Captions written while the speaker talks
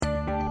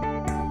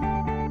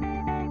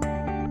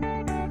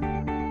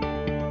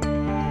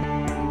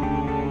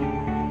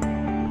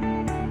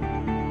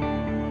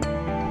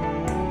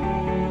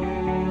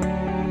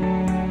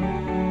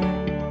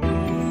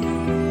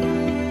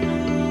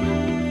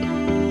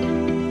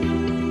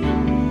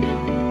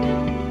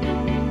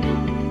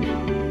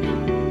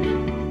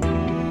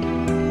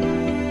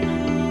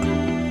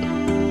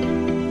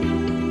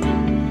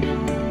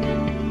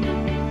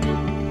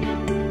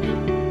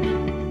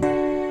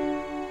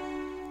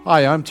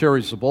Hi, I'm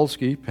Terry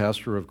Zabolski,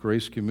 pastor of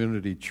Grace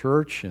Community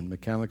Church in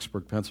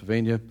Mechanicsburg,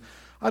 Pennsylvania.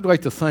 I'd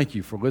like to thank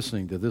you for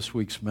listening to this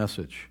week's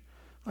message.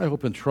 I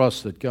hope and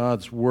trust that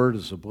God's Word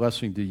is a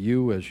blessing to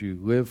you as you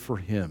live for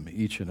Him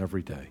each and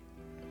every day.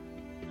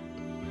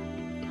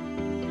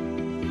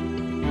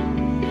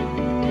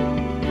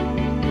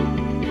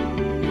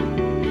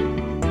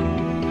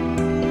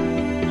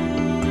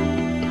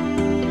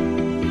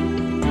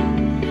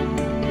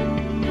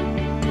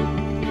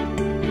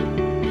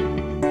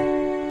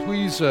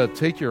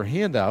 Take your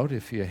handout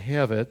if you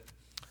have it.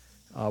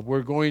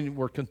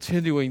 We're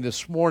continuing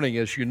this morning,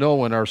 as you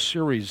know, in our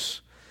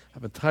series.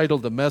 I've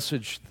entitled the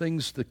message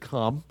 "Things to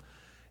Come,"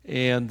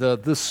 and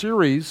this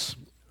series,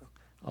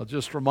 I'll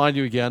just remind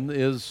you again,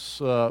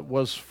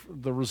 was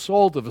the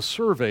result of a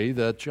survey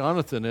that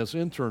Jonathan, as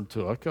intern,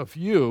 took of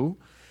you,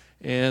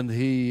 and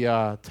he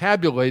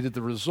tabulated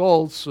the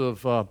results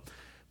of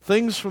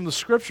things from the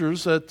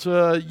Scriptures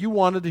that you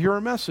wanted to hear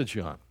a message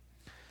on.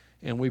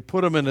 And we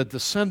put them in a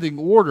descending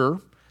order,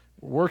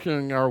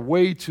 working our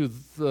way to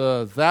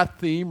that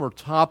theme or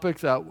topic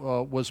that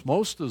was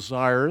most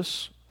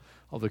desirous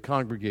of the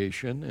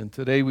congregation. And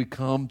today we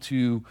come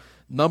to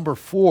number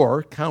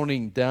 4,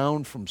 counting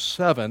down from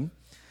 7.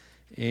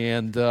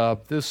 And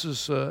this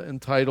is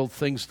entitled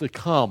 "Things to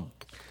Come."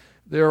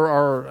 There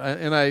are,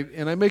 and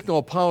I make no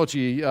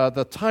apology,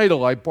 the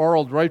title I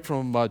borrowed right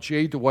from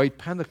J. Dwight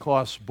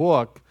Pentecost's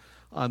book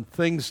on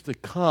Things to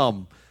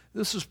Come.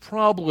 This is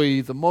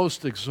probably the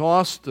most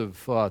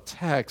exhaustive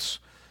text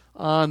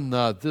on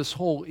this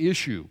whole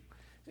issue.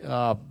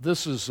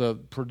 This is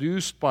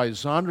produced by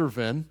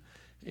Zondervan,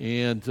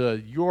 and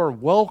you're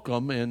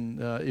welcome. And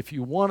if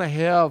you want to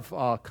have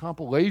a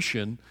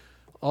compilation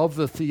of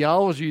the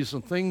theologies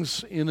and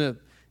things in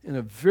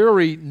a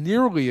very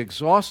nearly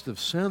exhaustive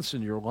sense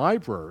in your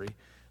library,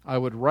 I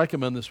would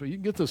recommend this. You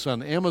can get this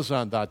on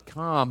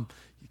Amazon.com.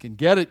 You can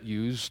get it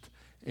used,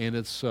 and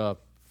it's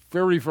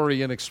very,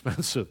 very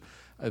inexpensive.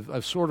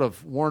 I've sort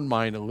of worn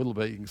mine a little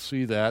bit. You can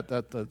see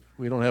that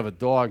we don't have a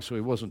dog, so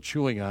he wasn't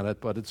chewing on it,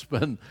 but it's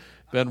been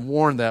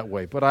worn that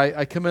way. But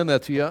I commend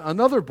that to you.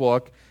 Another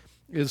book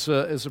is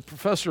a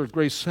professor at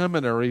Grace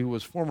Seminary who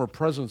was former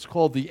president. It's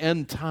called The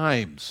End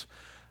Times.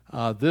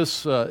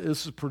 This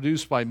is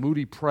produced by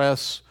Moody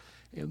Press,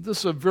 and this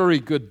is a very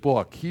good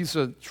book. He's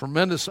a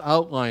tremendous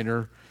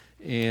outliner,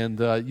 and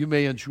you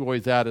may enjoy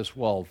that as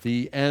well.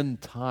 The End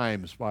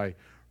Times by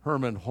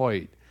Herman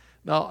Hoyt.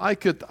 Now, I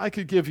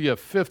could give you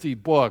 50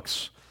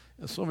 books,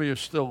 and some of you are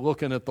still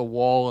looking at the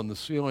wall and the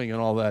ceiling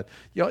and all that.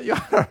 You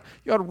ought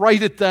to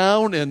write it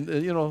down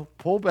and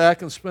pull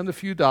back and spend a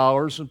few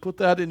dollars and put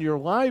that in your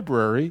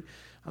library.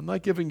 I'm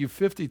not giving you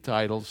 50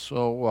 titles,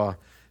 so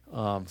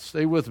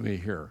stay with me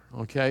here,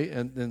 okay?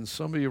 And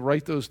some of you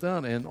write those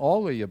down, and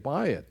all of you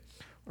buy it.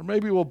 Or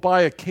maybe we'll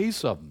buy a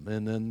case of them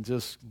and then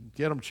just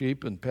get them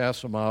cheap and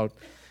pass them out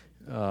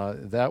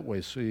that way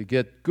so you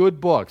get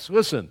good books.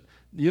 Listen.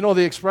 You know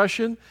the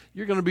expression?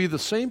 You're going to be the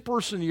same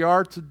person you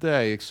are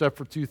today except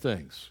for 2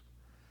 things.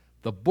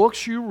 The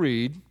books you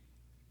read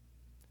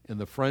and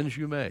the friends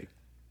you make.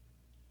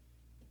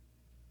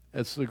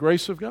 It's the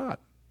grace of God.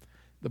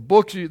 The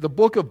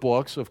book of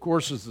books, of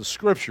course, is the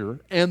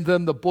Scripture, and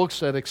then the books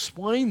that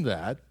explain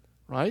that,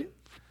 right?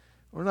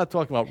 We're not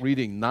talking about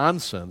reading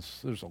nonsense.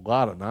 There's a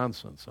lot of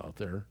nonsense out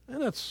there,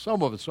 and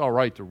some of it's all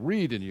right to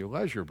read in your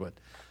leisure, but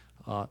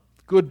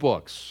good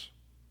books.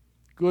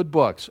 Good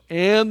books.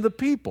 And the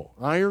people.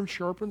 Iron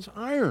sharpens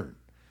iron.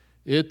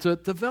 It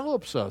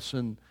develops us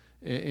and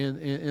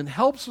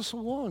helps us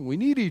along. We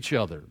need each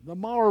other. The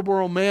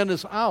Marlboro Man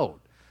is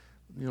out,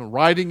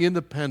 riding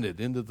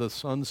independent into the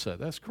sunset.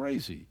 That's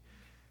crazy.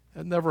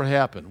 That never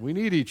happened. We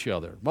need each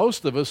other.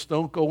 Most of us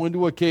don't go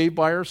into a cave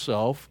by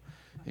ourselves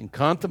and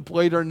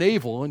contemplate our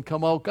navel and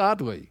come out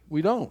godly.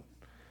 We don't.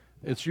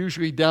 It's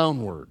usually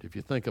downward, if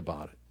you think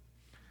about it.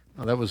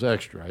 Now, that was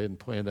extra. I hadn't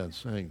planned on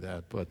saying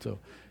that, but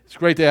it's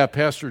great to have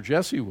Pastor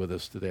Jesse with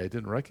us today. I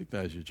didn't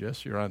recognize you,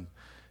 Jesse. You're on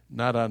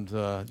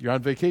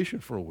vacation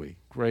for a week.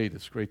 Great.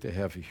 It's great to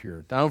have you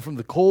here. Down from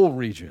the coal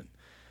region.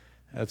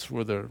 That's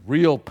where the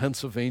real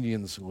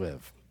Pennsylvanians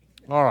live.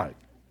 All right.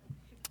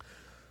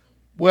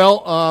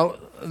 Well,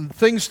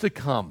 things to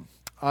come.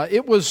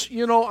 It was,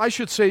 I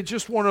should say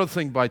just one other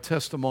thing by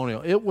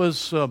testimonial. It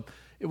was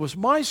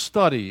my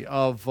study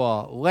of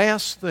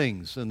last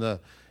things in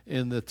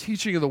the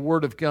teaching of the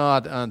Word of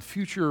God on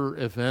future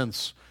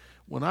events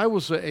when I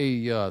was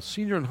a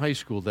senior in high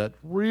school that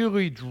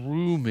really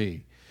drew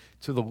me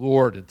to the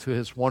Lord and to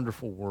His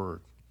wonderful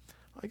Word.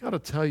 I got to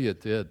tell you,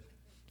 it did.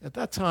 At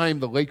that time,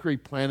 The Late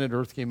Great Planet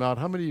Earth came out.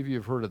 How many of you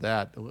have heard of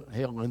that?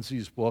 Hale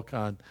Lindsey's book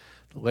on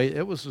the late.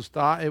 It was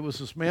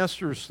his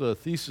master's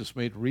thesis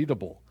made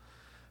readable,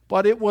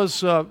 but it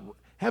was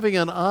having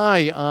an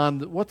eye on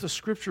what the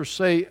Scriptures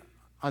say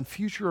on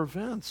future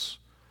events.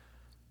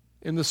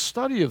 In the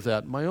study of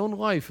that, my own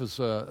life as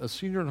a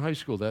senior in high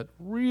school, that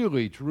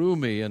really drew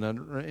me in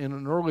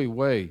an early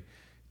way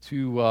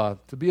to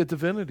be a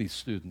divinity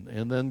student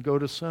and then go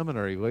to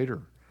seminary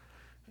later.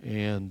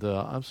 And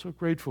I'm so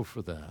grateful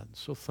for that,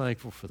 so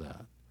thankful for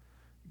that.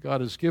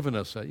 God has given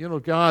us that.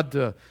 God,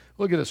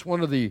 look at this.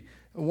 One of the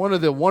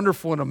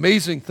wonderful and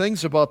amazing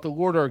things about the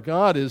Lord our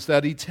God is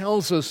that He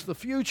tells us the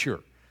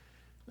future.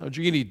 Now,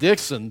 Jeannie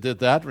Dixon did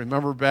that,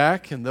 remember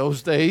back in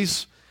those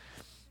days?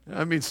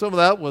 I mean, some of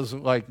that was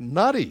like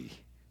nutty.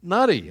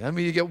 I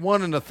mean, you get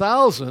 1 in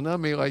 1,000. I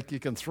mean, like you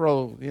can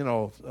throw,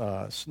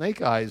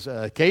 snake eyes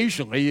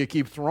occasionally. You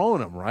keep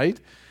throwing them, right?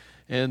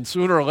 And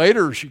sooner or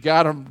later, she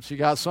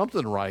got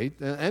something right.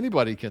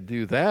 Anybody can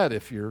do that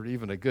if you're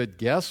even a good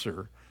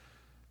guesser.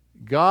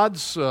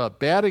 God's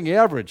batting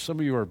average, some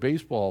of you are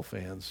baseball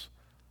fans,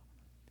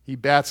 He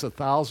bats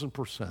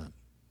 1,000%.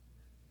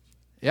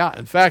 Yeah,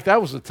 in fact,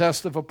 that was a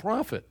test of a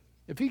prophet.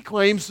 If he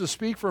claims to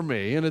speak for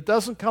me and it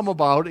doesn't come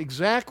about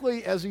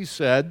exactly as he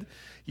said,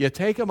 you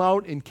take him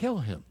out and kill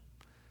him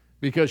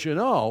because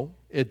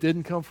it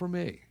didn't come from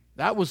me.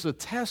 That was the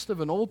test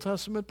of an Old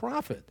Testament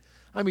prophet.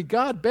 I mean,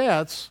 God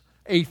bats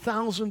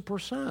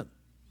 1,000%.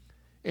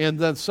 And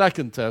then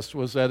second test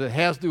was that it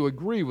has to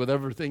agree with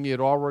everything He had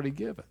already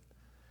given.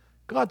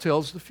 God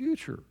tells the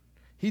future.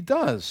 He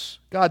does.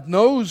 God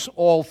knows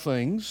all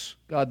things.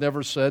 God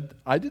never said,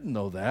 I didn't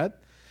know that.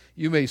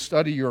 You may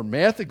study your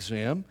math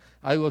exam.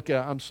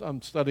 I'm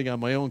studying on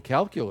my own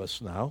calculus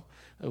now.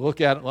 I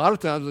look at it, a lot of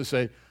times I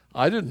say,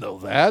 I didn't know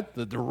that.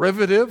 The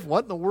derivative,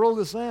 what in the world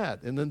is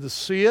that? And then to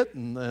see it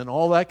and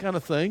all that kind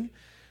of thing,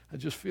 I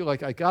just feel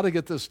like I got to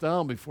get this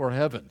down before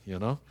heaven,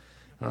 All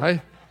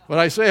right? But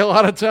I say a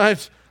lot of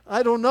times,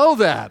 I don't know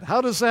that.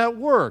 How does that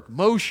work?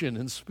 Motion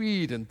and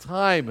speed and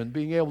time and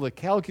being able to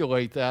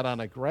calculate that on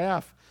a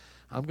graph.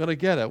 I'm going to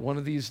get it one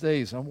of these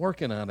days. I'm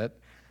working on it.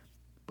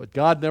 But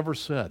God never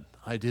said,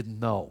 I didn't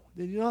know.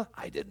 Did you know?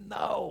 I didn't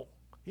know.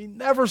 He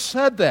never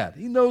said that.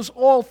 He knows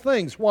all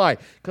things. Why?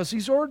 Because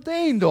He's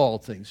ordained all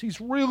things.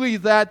 He's really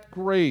that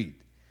great.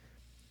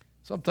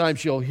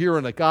 Sometimes you'll hear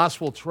in a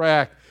gospel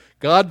tract,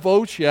 God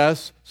votes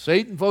yes,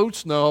 Satan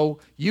votes no,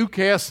 you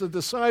cast the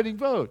deciding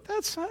vote.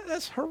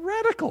 That's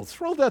heretical.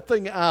 Throw that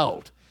thing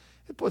out.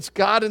 It puts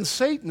God and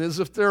Satan as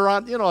if they're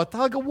on, a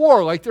tug of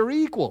war, like they're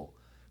equal.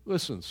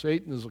 Listen,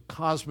 Satan is a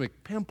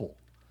cosmic pimple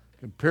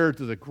compared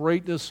to the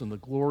greatness and the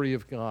glory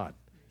of God.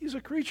 He's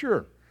a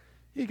creature.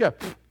 He got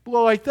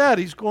blow like that,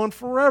 he's gone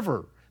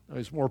forever. Now,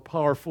 he's more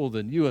powerful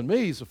than you and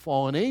me. He's a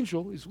fallen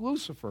angel. He's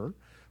Lucifer.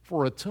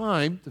 For a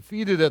time,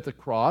 defeated at the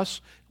cross.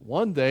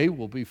 One day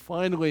will be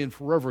finally and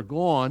forever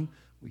gone.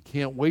 We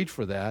can't wait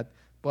for that.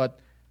 But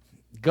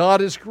God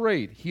is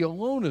great. He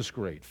alone is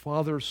great.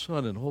 Father,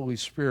 Son, and Holy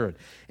Spirit.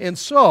 And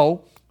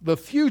so, the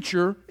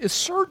future is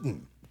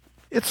certain.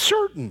 It's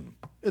certain.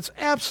 It's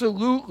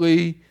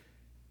absolutely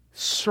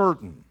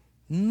certain.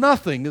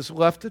 Nothing is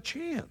left to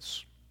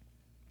chance.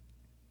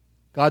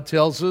 God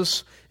tells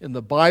us in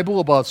the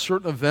Bible about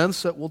certain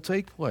events that will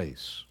take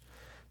place.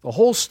 The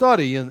whole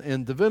study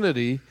in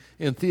divinity,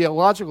 in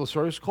theological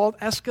studies, is called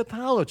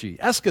eschatology.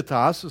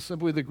 Eschatos is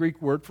simply the Greek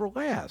word for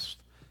last.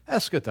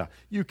 Eschatos.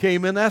 You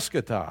came in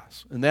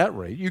eschatos, in that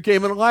rate. You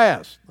came in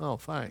last. Oh,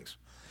 thanks.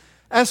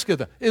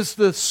 Eschatos is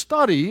the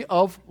study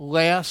of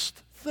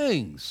last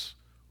things,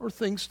 or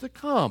things to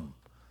come.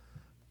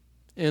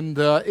 And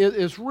it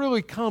has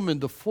really come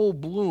into full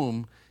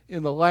bloom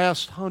in the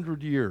last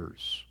 100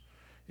 years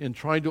in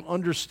trying to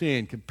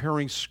understand,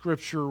 comparing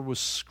Scripture with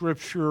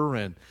Scripture,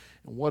 and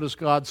what does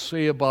God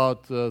say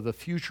about the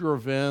future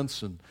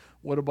events, and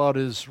what about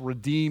His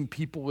redeemed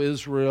people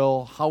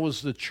Israel? How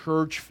does the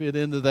church fit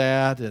into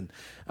that? And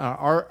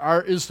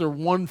is there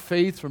one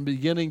faith from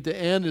beginning to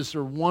end? Is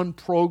there one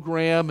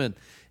program?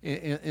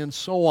 And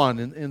so on.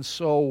 And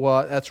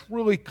so that's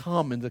really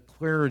come into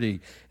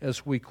clarity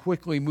as we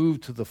quickly move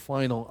to the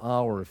final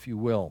hour, if you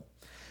will.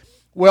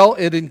 Well,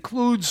 it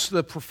includes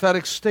the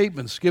prophetic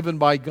statements given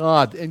by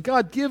God, and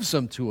God gives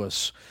them to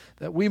us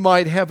that we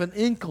might have an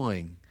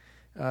inkling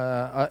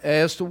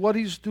as to what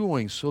He's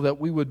doing so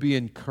that we would be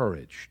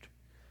encouraged.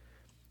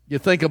 You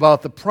think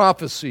about the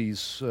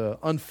prophecies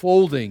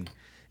unfolding,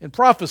 and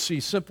prophecy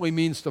simply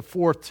means to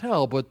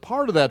foretell, but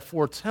part of that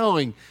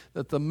foretelling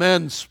that the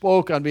men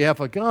spoke on behalf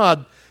of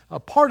God,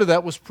 part of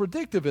that was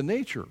predictive in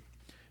nature.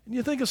 And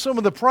you think of some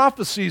of the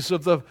prophecies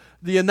of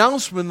the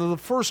announcement of the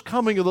first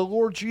coming of the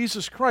Lord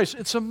Jesus Christ.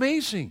 It's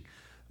amazing,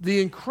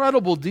 the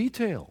incredible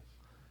detail.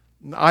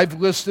 I've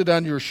listed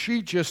on your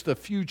sheet just a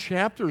few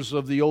chapters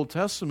of the Old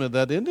Testament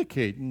that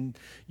indicate, and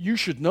you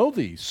should know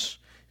these.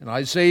 In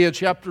Isaiah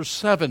chapter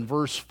 7,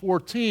 verse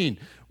 14,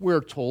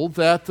 we're told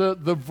that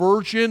the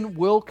virgin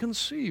will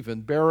conceive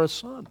and bear a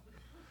son.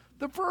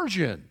 The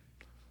virgin,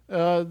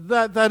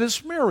 that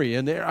is Mary.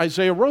 And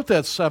Isaiah wrote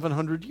that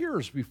 700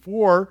 years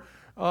before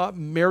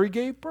Mary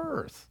gave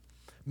birth.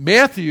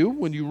 Matthew,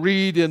 when you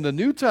read in the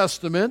New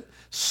Testament,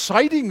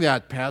 citing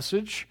that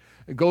passage,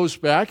 it goes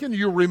back, and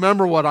you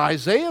remember what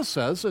Isaiah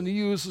says, and he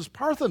uses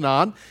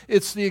Parthenon.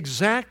 It's the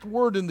exact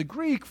word in the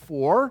Greek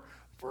for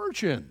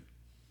virgin.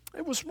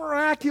 It was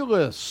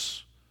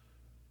miraculous.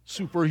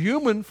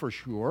 Superhuman for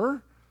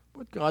sure,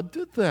 but God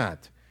did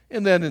that.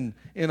 And then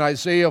in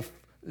Isaiah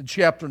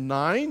chapter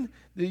 9,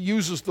 it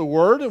uses the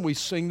word, and we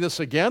sing this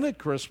again at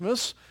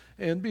Christmas,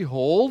 and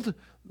behold,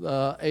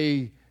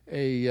 a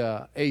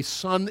a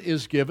son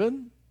is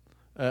given,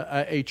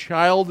 a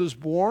child is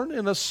born,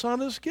 and a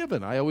son is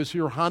given. I always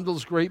hear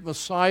Handel's Great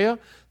Messiah.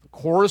 The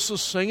chorus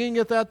is singing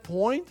at that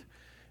point.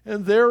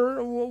 And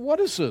there, what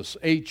is this?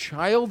 A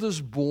child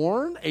is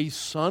born, a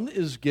son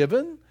is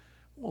given.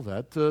 Well,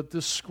 that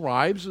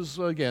describes, as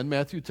again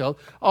Matthew tells,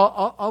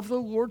 of the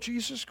Lord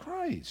Jesus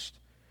Christ.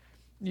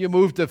 You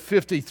move to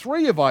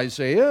 53 of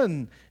Isaiah,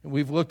 and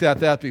we've looked at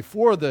that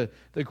before, the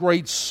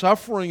great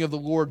suffering of the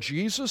Lord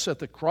Jesus at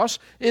the cross.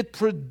 It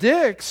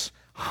predicts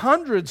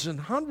hundreds and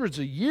hundreds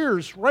of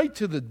years, right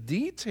to the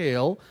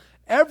detail,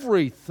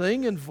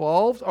 everything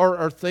involved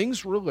are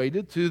things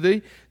related to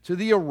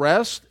the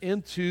arrest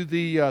and to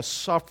the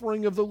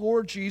suffering of the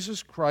Lord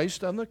Jesus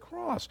Christ on the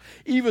cross,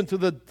 even to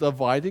the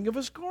dividing of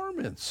his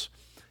garments.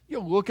 You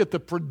look at the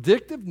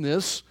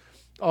predictiveness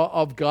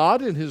of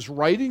God in his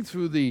writing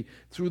through the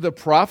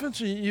prophets,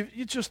 and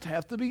you just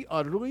have to be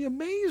utterly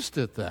amazed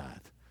at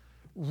that.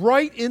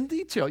 Right in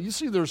detail. You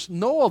see, there's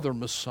no other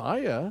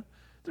Messiah.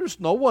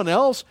 There's no one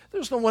else.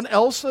 There's no one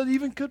else that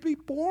even could be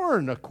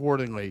born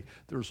accordingly.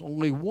 There's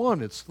only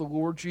one. It's the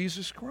Lord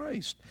Jesus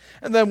Christ.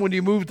 And then when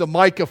you move to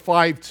Micah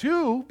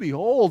 5:2,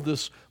 behold,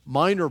 this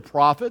minor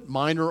prophet,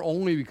 minor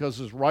only because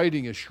his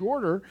writing is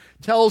shorter,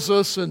 tells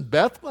us in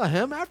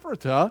Bethlehem,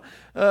 Ephratah,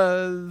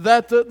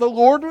 that the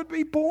Lord would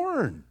be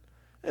born.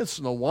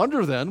 It's no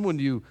wonder then when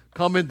you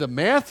come into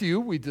Matthew,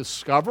 we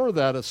discover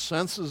that a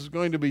census is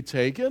going to be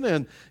taken,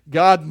 and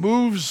God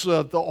moves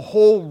the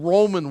whole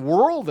Roman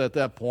world at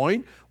that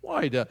point.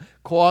 Why? To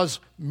cause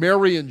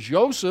Mary and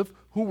Joseph,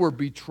 who were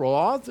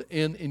betrothed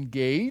and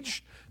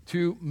engaged,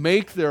 to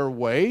make their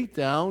way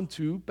down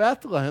to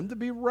Bethlehem to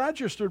be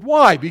registered.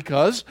 Why?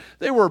 Because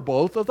they were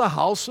both of the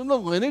house and the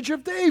lineage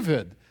of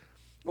David.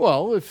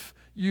 Well, if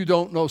you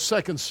don't know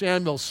 2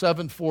 Samuel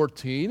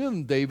 7:14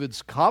 and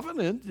David's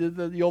covenant,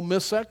 you'll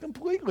miss that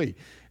completely.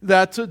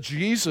 That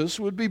Jesus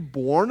would be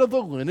born of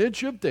the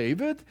lineage of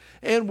David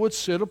and would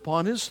sit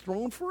upon his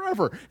throne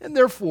forever. And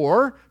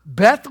therefore,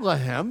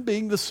 Bethlehem,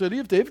 being the city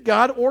of David,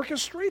 God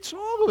orchestrates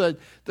all of it.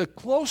 The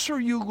closer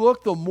you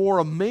look, the more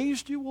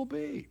amazed you will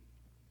be.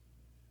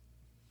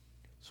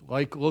 It's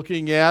like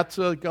looking at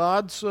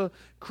God's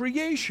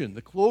creation.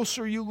 The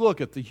closer you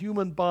look at the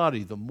human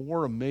body, the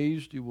more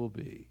amazed you will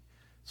be.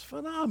 It's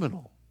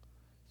phenomenal.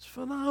 It's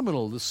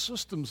phenomenal, the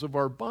systems of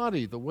our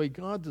body, the way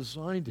God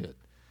designed it,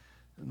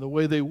 and the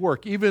way they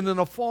work, even in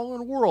a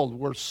fallen world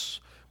where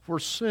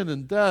sin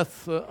and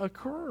death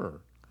occur.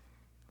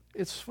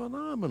 It's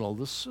phenomenal,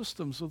 the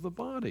systems of the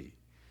body.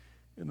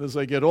 And as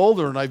I get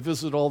older and I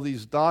visit all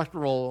these doctors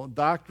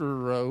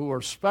who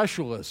are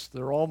specialists,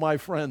 they're all my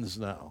friends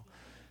now.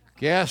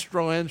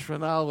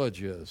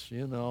 Gastroenterologists,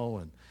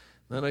 and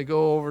then I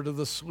go over to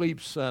the sleep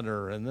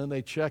center, and then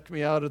they check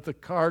me out at the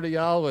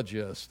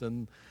cardiologist,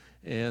 and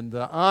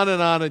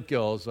on it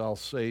goes. I'll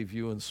save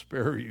you and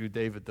spare you.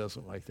 David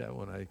doesn't like that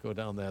when I go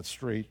down that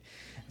street.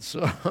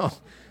 So,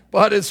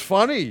 but it's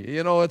funny,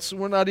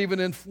 we're not even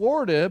in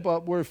Florida,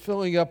 but we're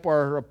filling up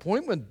our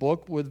appointment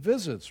book with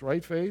visits,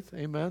 right, Faith?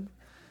 Amen?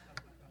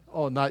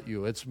 Oh, not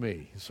you, it's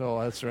me.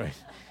 So that's right.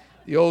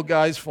 The old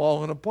guy's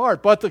falling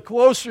apart. But the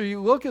closer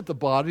you look at the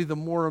body, the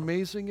more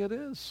amazing it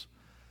is.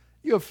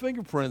 You have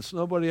fingerprints.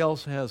 Nobody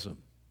else has them.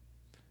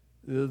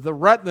 The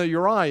retina of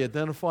your eye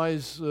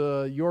identifies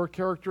your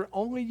character.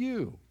 Only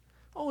you.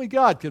 Only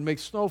God can make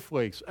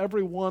snowflakes.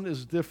 Every one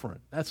is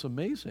different. That's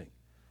amazing.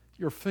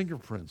 Your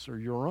fingerprints are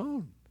your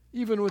own.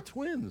 Even with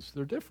twins,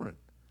 they're different.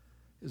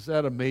 Is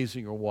that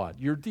amazing or what?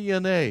 Your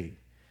DNA.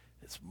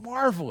 It's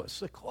marvelous.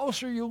 The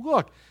closer you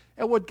look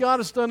at what God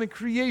has done in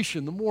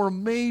creation, the more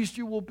amazed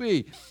you will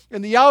be.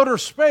 And the outer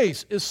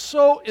space is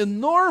so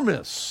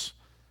enormous,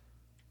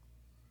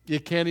 you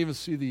can't even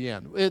see the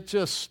end. It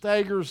just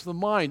staggers the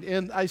mind.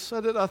 And I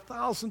said it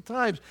 1,000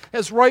 times,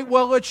 as right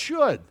well it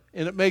should.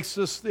 And it makes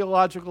this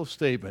theological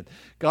statement.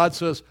 God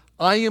says,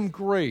 I am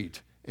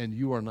great, and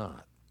you are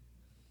not.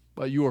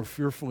 But you are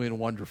fearfully and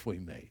wonderfully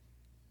made.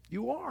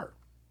 You are.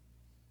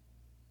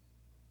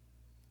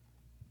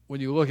 When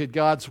you look at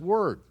God's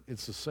Word,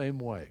 it's the same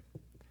way.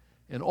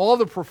 And all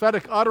the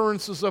prophetic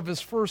utterances of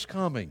his first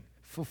coming,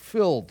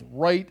 fulfilled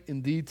right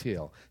in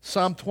detail.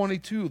 Psalm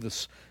 22,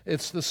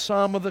 it's the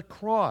Psalm of the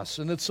cross,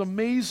 and it's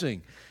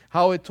amazing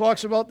how it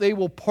talks about they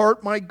will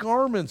part my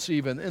garments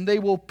even, and they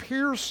will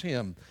pierce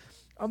him.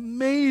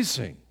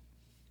 Amazing.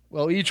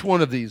 Well, each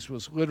one of these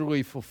was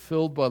literally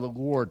fulfilled by the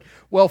Lord.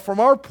 Well,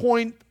 from our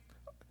point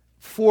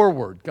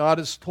forward, God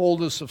has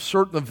told us of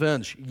certain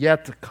events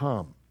yet to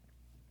come.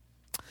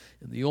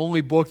 And the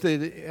only book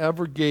they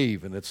ever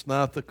gave, and it's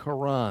not the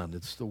Quran,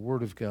 it's the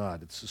Word of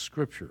God, it's the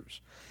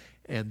Scriptures.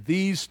 And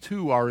these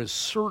two are as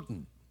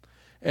certain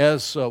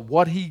as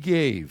what he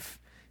gave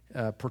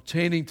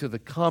pertaining to the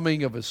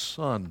coming of his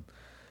Son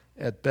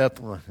at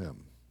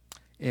Bethlehem.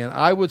 And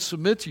I would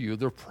submit to you,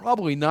 they're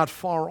probably not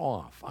far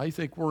off. I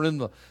think we're in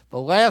the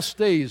last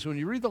days. When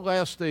you read the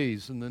last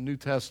days in the New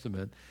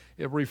Testament,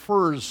 it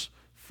refers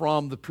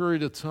from the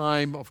period of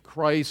time of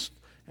Christ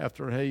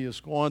after he has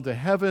gone to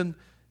heaven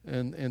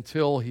and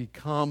until he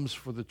comes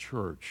for the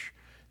church,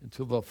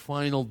 until the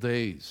final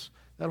days.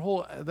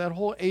 That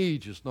whole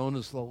age is known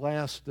as the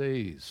last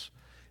days.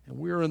 And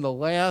we're in the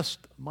last,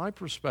 my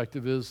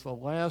perspective is the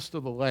last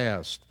of the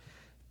last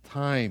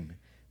time.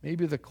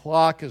 Maybe the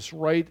clock is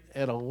right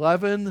at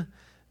 11,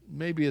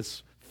 maybe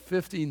it's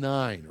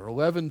 59 or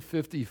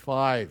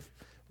 11:55,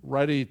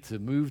 ready to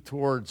move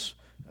towards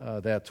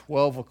that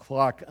 12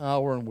 o'clock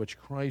hour in which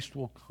Christ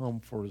will come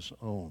for his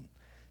own.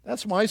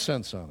 That's my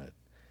sense on it.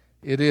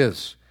 It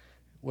is.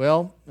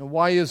 Well, and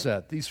why is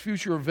that? These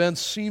future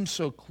events seem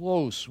so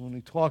close when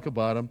we talk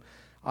about them.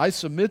 I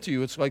submit to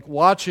you, it's like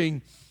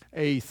watching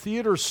a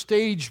theater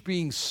stage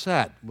being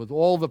set with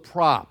all the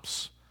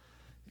props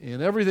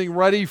and everything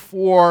ready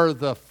for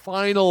the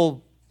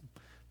final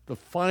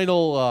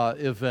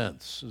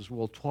events, as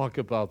we'll talk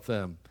about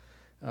them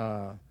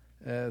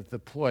at the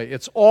play.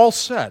 It's all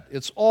set.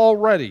 It's all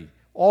ready.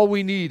 All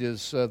we need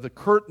is the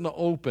curtain to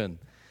open,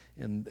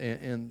 and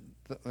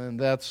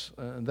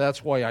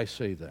that's why I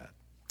say that.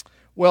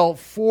 Well,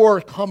 4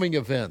 coming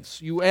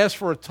events. You asked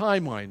for a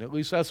timeline. At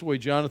least that's the way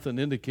Jonathan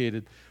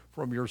indicated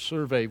from your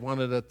survey.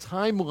 Wanted a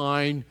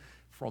timeline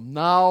from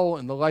now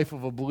in the life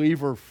of a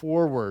believer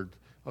forward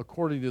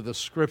according to the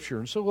Scripture.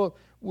 And so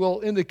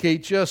we'll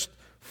indicate just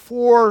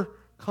 4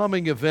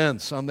 coming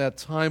events on that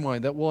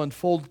timeline that will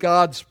unfold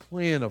God's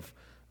plan of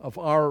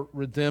our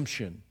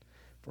redemption.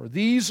 For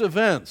these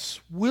events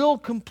will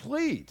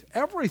complete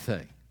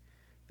everything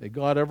that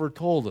God ever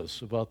told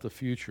us about the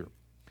future.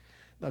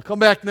 Now, come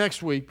back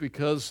next week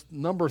because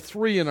number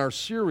 3 in our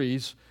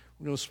series,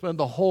 we're going to spend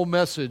the whole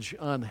message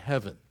on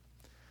heaven.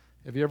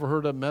 Have you ever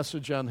heard a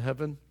message on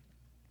heaven?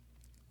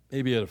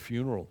 Maybe at a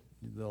funeral,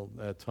 they'll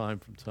add time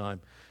from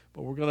time.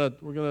 But we're going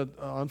to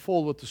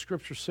unfold what the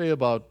Scriptures say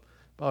about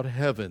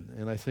heaven,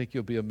 and I think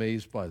you'll be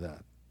amazed by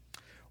that.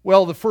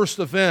 Well, the first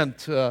event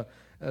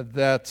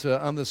that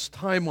on this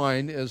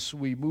timeline as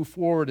we move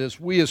forward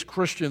is we as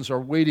Christians are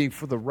waiting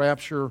for the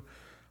rapture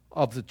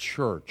of the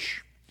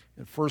church.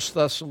 In 1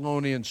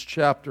 Thessalonians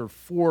chapter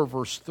 4,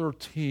 verse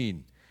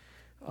 13,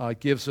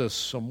 gives us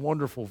some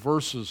wonderful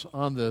verses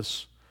on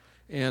this.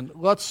 And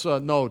let's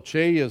note,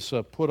 Jay has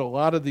put a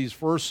lot of these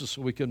verses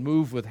so we can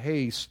move with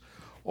haste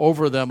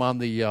over them on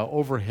the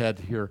overhead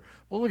here.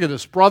 Well, look at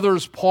this.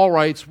 Brothers, Paul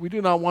writes, we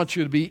do not want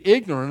you to be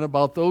ignorant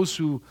about those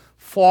who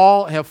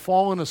have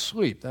fallen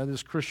asleep, that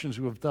is, Christians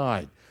who have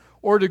died,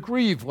 or to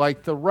grieve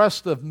like the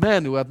rest of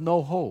men who have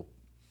no hope.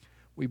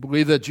 We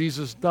believe that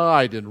Jesus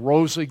died and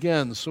rose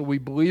again, so we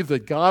believe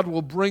that God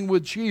will bring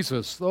with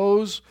Jesus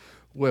those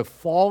who have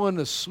fallen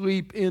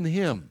asleep in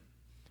him.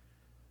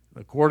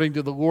 According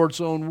to the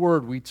Lord's own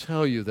word, we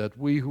tell you that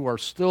we who are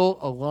still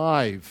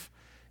alive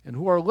and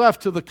who are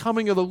left to the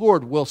coming of the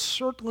Lord will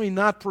certainly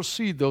not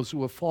precede those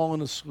who have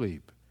fallen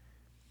asleep.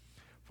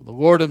 For the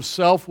Lord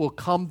himself will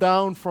come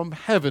down from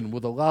heaven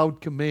with a loud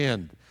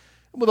command,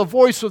 and with the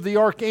voice of the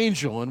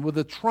archangel, and with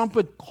the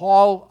trumpet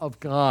call of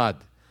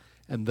God.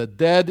 And the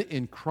dead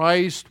in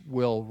Christ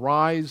will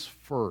rise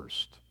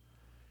first.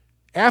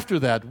 After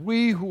that,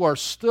 we who are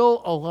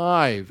still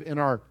alive and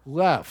are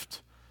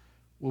left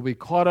will be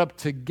caught up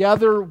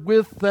together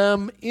with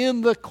them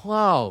in the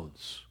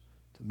clouds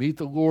to meet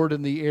the Lord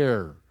in the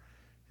air,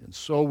 and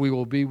so we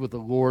will be with the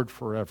Lord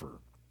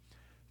forever.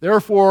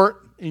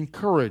 Therefore,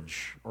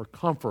 encourage or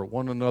comfort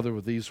one another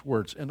with these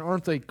words. And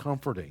aren't they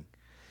comforting?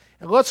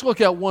 And let's look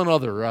at one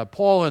other.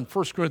 Paul in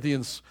 1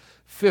 Corinthians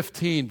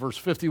 15, verse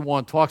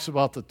 51, talks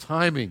about the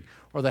timing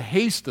or the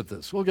haste of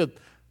this. Look at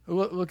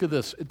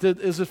this.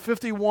 Is it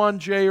 51,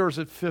 Jay, or is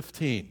it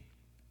 15?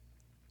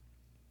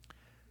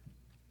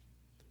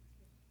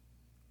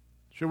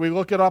 Should we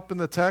look it up in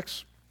the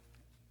text?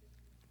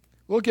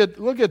 Look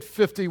at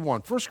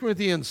 51. 1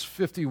 Corinthians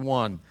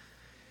 51.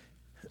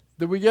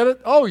 Did we get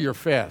it? Oh, you're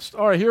fast.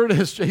 All right, here it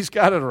is. Jay's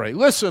got it right.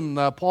 Listen,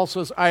 Paul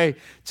says, I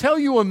tell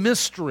you a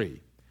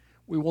mystery.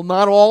 We will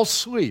not all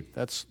sleep.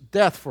 That's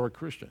death for a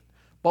Christian.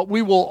 But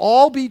we will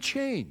all be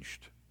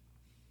changed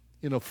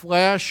in a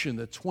flash, in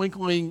the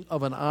twinkling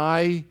of an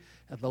eye,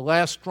 at the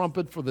last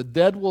trumpet. For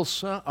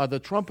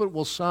the trumpet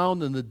will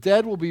sound, and the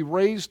dead will be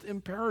raised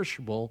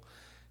imperishable,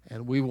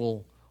 and we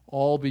will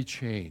all be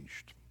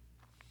changed.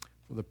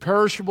 For the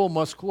perishable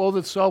must clothe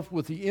itself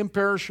with the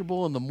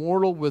imperishable, and the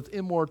mortal with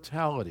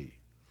immortality.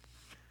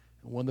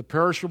 And when the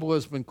perishable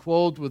has been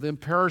clothed with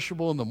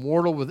imperishable, and the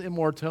mortal with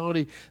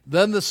immortality,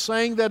 then the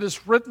saying that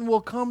is written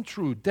will come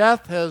true.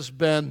 Death has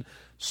been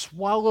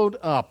swallowed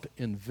up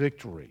in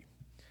victory.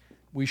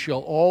 We shall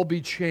all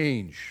be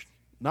changed.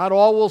 Not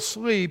all will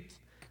sleep,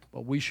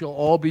 but we shall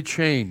all be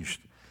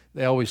changed.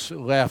 They always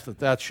laugh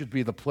that should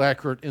be the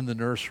placard in the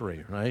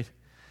nursery, right?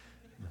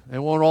 They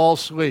won't all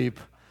sleep.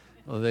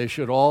 They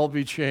should all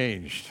be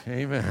changed.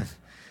 Amen.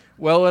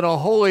 Well, in a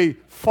wholly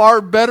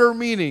far better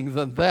meaning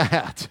than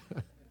that,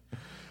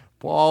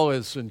 Paul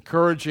is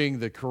encouraging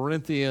the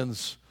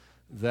Corinthians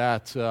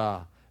that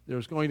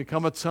there's going to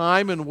come a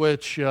time in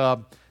which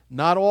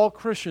not all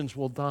Christians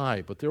will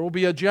die, but there will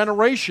be a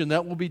generation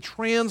that will be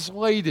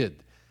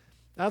translated.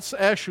 That's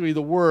actually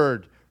the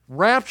word.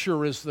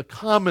 Rapture is the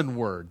common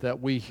word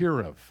that we hear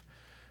of.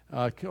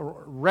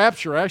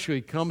 Rapture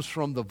actually comes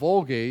from the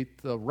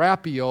Vulgate, the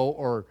rapio,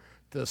 or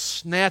the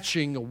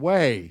snatching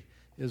away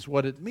is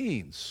what it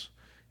means.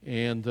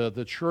 And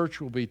the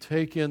church will be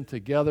taken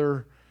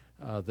together.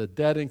 The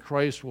dead in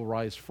Christ will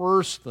rise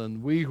first,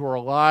 and we who are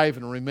alive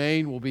and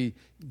remain will be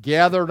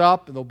gathered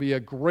up, and there'll be a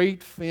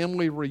great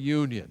family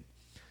reunion.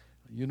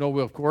 You know,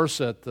 of course,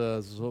 that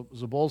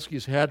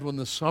Zabolski's had one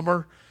this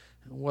summer.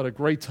 And what a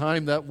great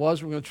time that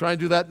was. We're going to try and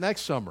do that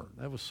next summer.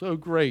 That was so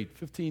great.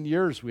 15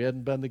 years we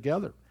hadn't been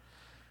together.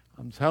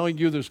 I'm telling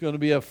you, there's going to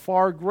be a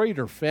far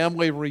greater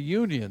family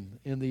reunion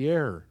in the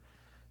air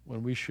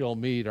when we shall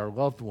meet our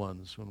loved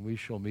ones, when we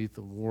shall meet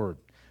the Lord.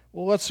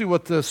 Well, let's see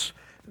what this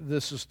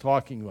is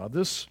talking about.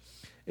 This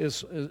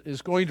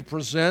is going to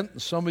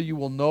present, some of you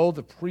will know,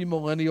 the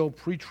premillennial,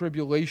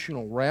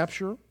 pre-tribulational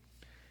rapture.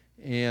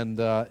 And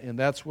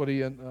that's what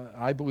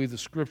I believe the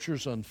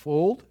Scriptures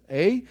unfold.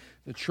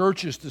 The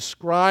church is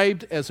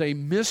described as a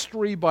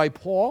mystery by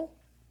Paul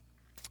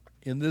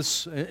in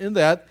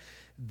that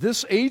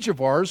this age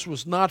of ours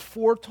was not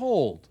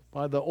foretold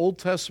by the Old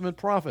Testament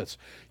prophets.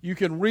 You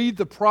can read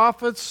the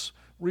prophets,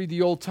 read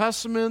the Old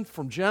Testament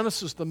from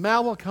Genesis to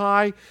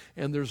Malachi,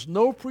 and there's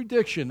no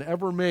prediction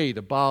ever made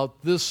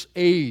about this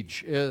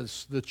age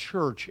as the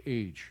church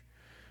age,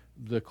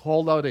 the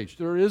called out age.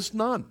 There is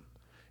none.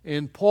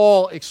 And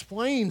Paul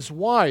explains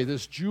why,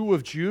 this Jew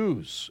of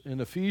Jews, in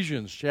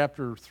Ephesians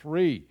chapter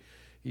 3.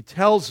 He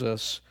tells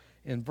us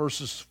in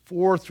verses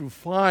 4 through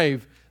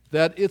 5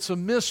 that it's a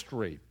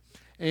mystery.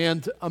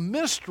 And a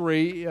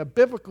mystery,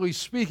 biblically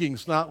speaking,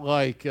 is not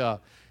like,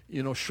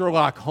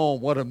 Sherlock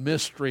Holmes, what a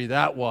mystery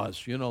that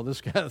was,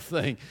 this kind of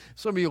thing.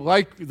 Some of you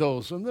like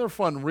those, and they're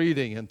fun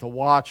reading and to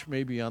watch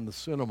maybe on the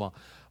cinema.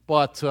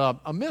 But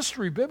a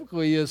mystery,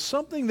 biblically, is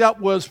something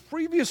that was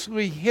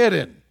previously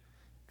hidden,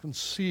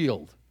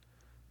 concealed,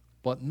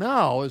 but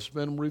now has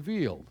been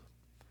revealed.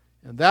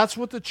 And that's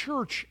what the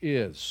church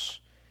is.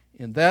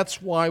 And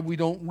that's why we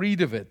don't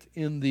read of it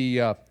in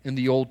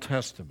the Old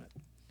Testament.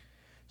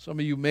 Some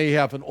of you may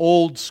have an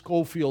old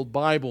Scofield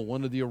Bible,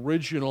 one of the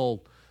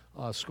original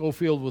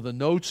Scofield with the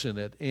notes in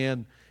it.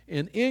 And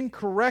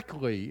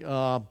incorrectly,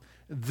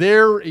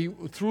 there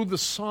through the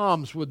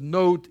Psalms would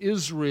note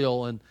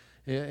Israel, and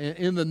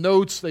in the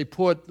notes they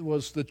put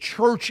was the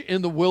church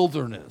in the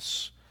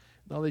wilderness.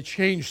 Now they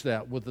changed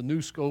that with the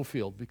new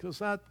Scofield because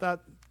that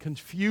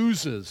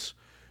confuses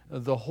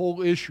the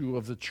whole issue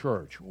of the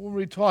church. What are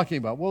we talking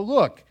about? Well,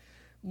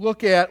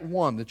 look at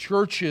one. The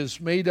church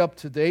is made up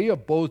today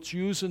of both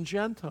Jews and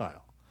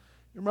Gentile.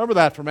 You remember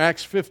that from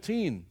Acts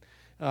 15.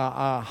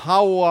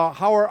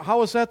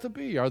 How is that to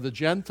be? Are the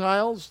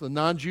Gentiles, the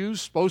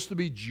non-Jews, supposed to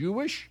be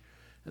Jewish?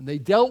 And they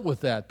dealt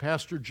with that.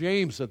 Pastor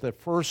James at the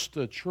first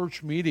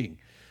church meeting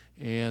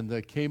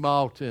and came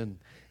out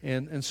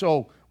and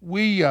so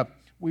we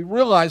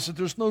realize that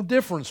there's no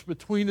difference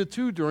between the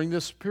two during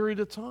this period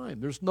of time.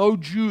 There's no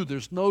Jew,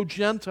 there's no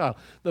Gentile.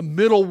 The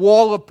middle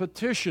wall of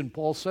petition,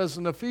 Paul says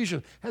in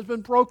Ephesians, has been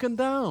broken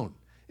down.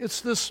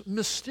 It's this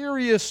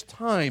mysterious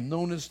time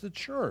known as the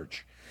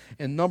church.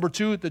 And number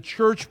two, the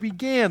church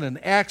began in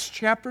Acts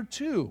chapter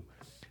 2,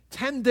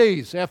 10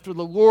 days after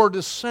the Lord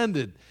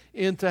ascended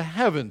into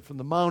heaven from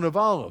the Mount of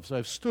Olives.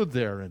 I've stood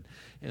there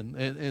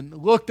and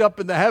looked up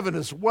into heaven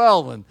as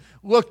well and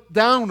looked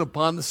down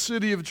upon the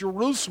city of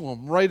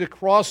Jerusalem right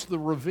across the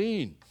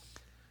ravine.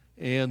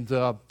 And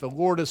the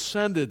Lord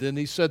ascended and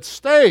he said,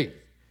 "Stay,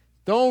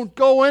 don't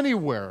go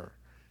anywhere."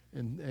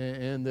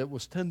 And it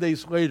was 10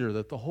 days later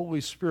that the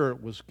Holy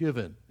Spirit was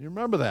given. You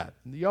remember that?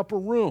 In the upper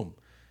room,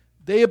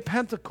 day of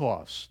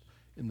Pentecost.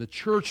 And the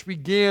church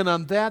began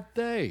on that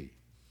day.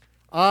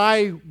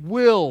 I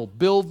will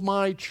build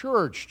my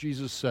church,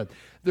 Jesus said.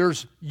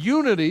 There's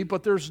unity,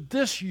 but there's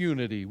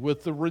disunity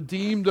with the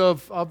redeemed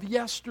of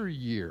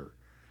yesteryear.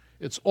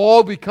 It's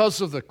all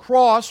because of the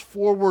cross,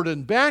 forward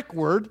and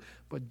backward,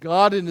 but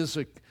God in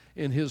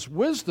His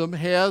wisdom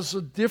has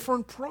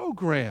different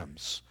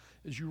programs.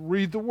 As you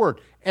read the Word,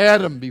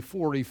 Adam,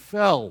 before he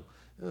fell,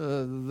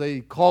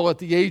 they call it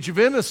the age of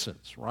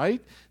innocence,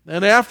 right?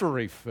 Then after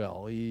he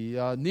fell, he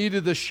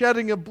needed the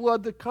shedding of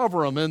blood to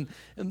cover him. And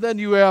then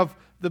you have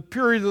the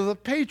period of the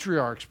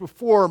patriarchs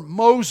before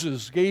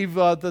Moses gave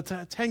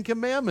the Ten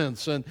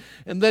Commandments. And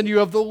then you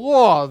have the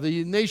law,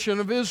 the nation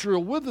of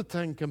Israel with the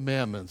Ten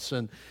Commandments.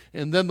 And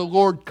then the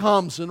Lord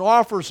comes and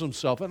offers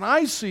himself. And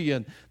I see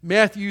in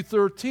Matthew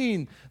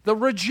 13 the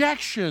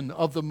rejection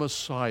of the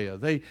Messiah.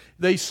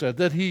 They said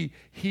that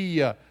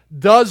he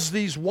does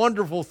these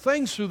wonderful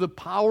things through the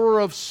power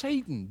of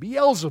Satan,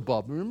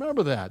 Beelzebub.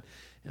 Remember that.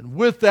 And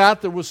with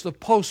that, there was the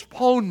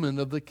postponement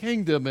of the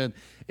kingdom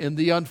and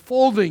the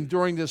unfolding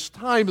during this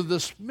time of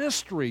this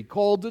mystery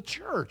called the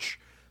church.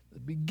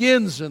 It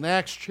begins in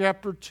Acts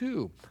chapter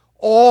 2,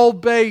 all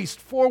based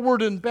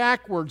forward and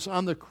backwards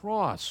on the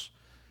cross.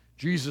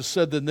 Jesus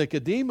said to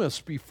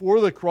Nicodemus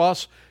before the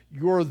cross,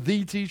 "You're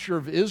the teacher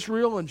of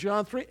Israel," in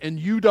John 3, and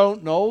you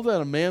don't know that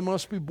a man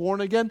must be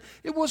born again?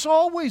 It was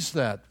always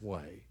that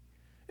way.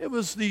 It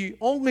was the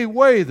only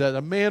way that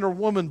a man or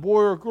woman,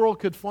 boy or girl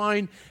could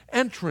find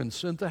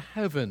entrance into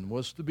heaven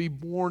was to be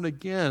born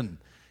again.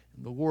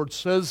 And the Lord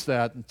says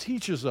that and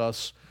teaches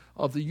us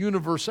of the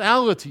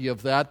universality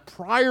of that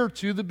prior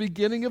to the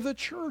beginning of the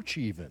church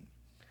even.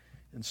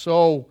 And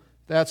so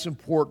that's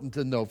important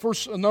to know.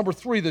 Number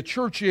 3, the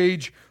church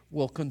age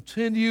will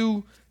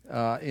continue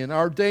in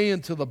our day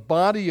until the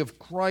body of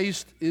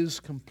Christ is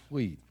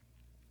complete.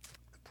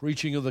 The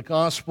preaching of the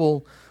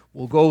gospel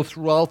will go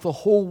throughout the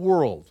whole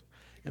world.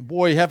 And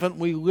boy, haven't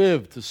we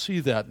lived to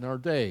see that in our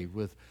day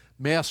with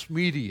mass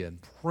media and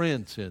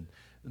print and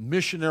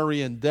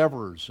missionary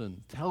endeavors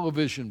and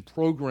television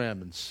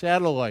program and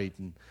satellite,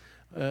 and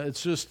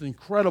it's just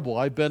incredible.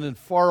 I've been in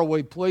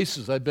faraway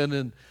places. I've been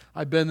in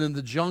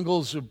the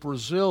jungles of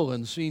Brazil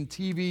and seen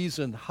TVs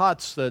and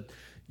huts that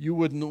you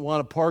wouldn't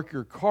want to park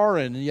your car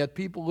in, and yet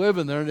people live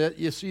in there, and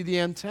you see the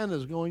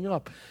antennas going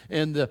up.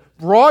 And the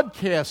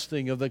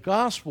broadcasting of the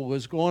gospel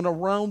is going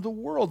around the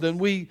world, and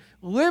we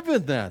live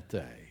in that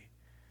day.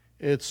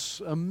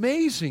 It's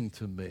amazing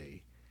to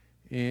me.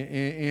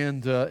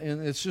 And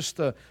it's just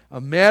a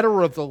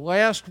matter of the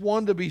last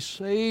one to be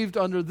saved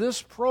under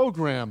this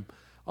program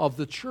of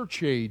the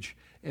church age,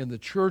 and the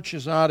church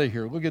is out of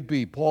here. Look at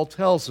B. Paul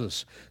tells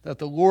us that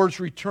the Lord's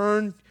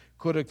return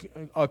could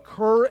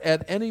occur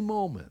at any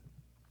moment.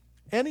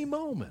 Any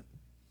moment.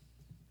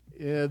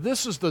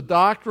 This is the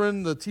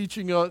doctrine, the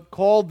teaching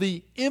called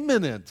the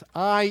imminent,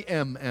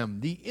 I-M-M,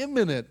 the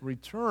imminent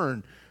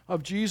return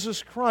of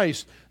Jesus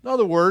Christ. In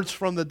other words,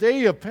 from the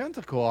day of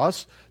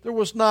Pentecost, there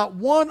was not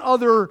one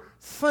other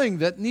thing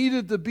that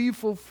needed to be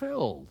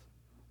fulfilled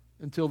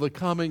until the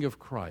coming of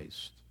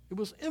Christ. It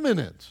was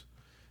imminent.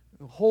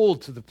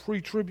 Hold to the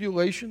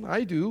pre-tribulation,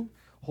 I do,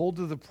 hold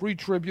to the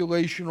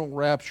pre-tribulational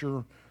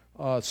rapture,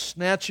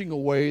 snatching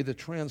away the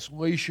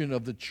translation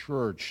of the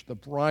church, the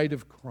bride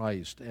of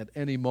Christ, at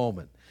any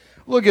moment.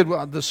 Look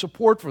at the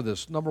support for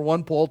this. Number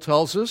 1, Paul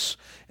tells us,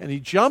 and he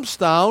jumps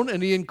down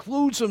and he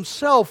includes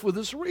himself with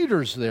his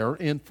readers there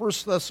in 1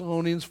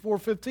 Thessalonians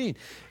 4:15.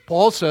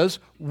 Paul says,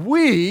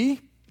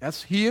 we,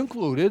 that's he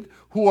included,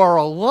 who are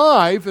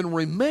alive and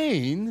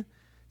remain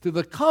to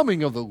the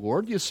coming of the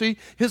Lord. You see,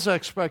 his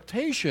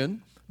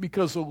expectation,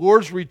 because the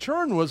Lord's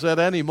return was at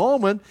any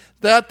moment,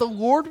 that the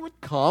Lord would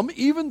come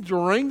even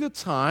during the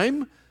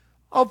time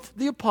of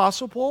the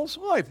Apostle Paul's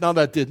life. Now,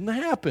 that didn't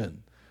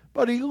happen,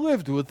 but he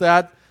lived with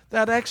that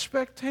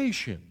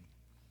expectation.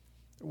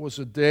 There was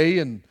a day,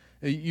 and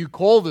you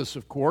call this,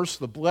 of course,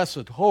 the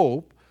blessed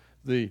hope,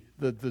 the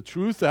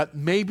truth that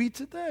maybe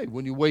today,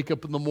 when you wake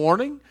up in the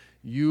morning,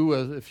 you,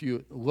 if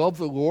you love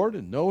the Lord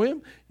and know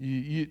Him,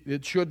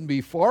 it shouldn't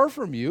be far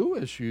from you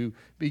as you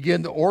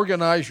begin to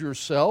organize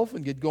yourself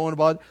and get going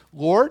about,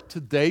 Lord,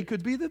 today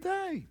could be the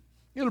day.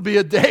 It'll be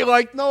a day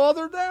like no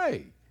other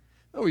day.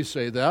 Now we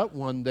say that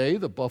one day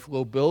the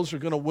Buffalo Bills are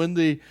going to win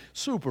the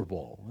Super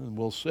Bowl, and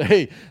we'll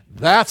say,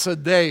 that's a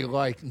day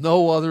like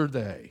no other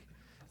day.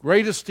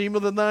 Greatest team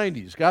of the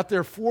 90s. Got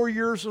there 4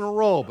 years in a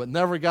row, but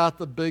never got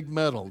the big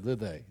medal, did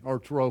they? Or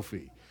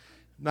trophy.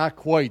 Not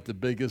quite the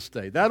biggest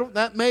day.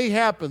 That may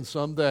happen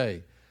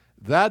someday.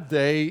 That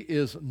day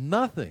is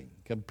nothing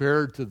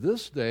compared to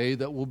this day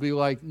that will be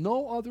like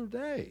no other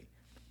day.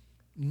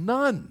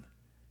 None.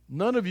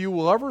 None of you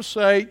will ever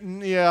say,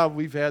 yeah,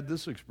 we've had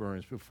this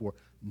experience before.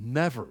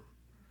 Never.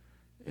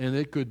 And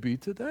it could be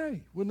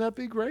today. Wouldn't that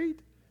be great?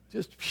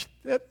 Just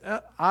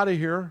out of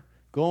here,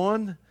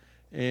 gone,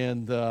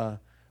 and to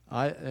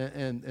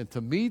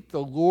meet the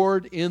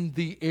Lord in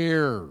the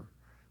air.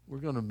 We're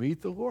going to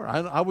meet the Lord.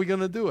 How are we going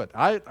to do it?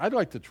 I'd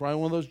like to try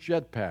one of those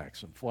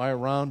jetpacks and fly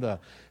around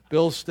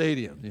Bill's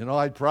Stadium. You know,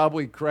 I'd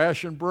probably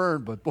crash and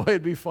burn, but boy,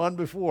 it'd be fun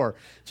before.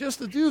 Just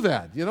to do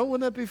that. You know,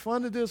 wouldn't that be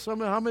fun to do?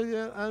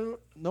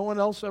 No one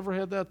else ever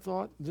had that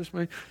thought? Just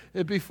me.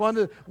 It'd be fun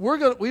to,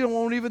 we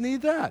won't even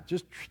need that.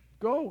 Just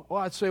go.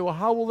 Well, I'd say, well,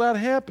 how will that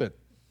happen?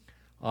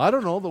 I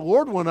don't know. The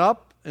Lord went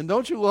up, and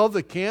don't you love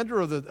the candor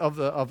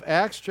of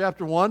Acts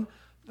chapter 1?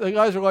 The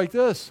guys are like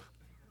this.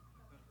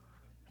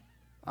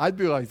 I'd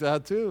be like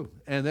that too.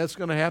 And that's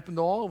going to happen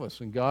to all of us.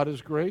 And God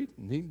is great,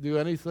 and He can do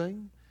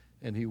anything,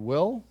 and He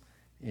will.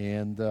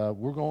 And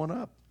we're going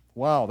up.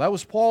 Wow, that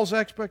was Paul's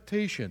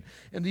expectation.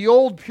 And the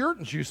old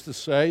Puritans used to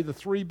say the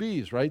 3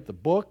 B's, right? The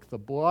book, the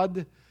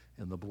blood,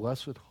 and the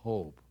blessed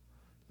hope.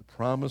 The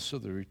promise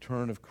of the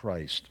return of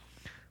Christ.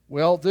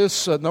 Well,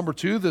 this, number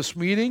 2, this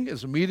meeting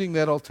is a meeting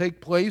that will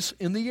take place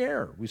in the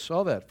air. We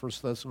saw that, 1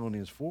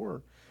 Thessalonians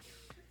 4.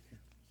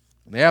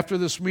 And after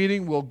this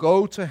meeting, we'll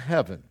go to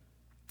heaven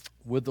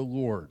with the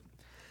Lord.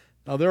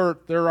 Now,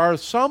 there are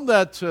some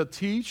that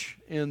teach,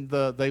 and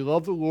they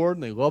love the Lord,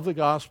 and they love the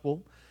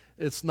gospel.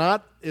 It's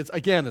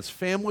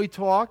family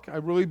talk, I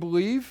really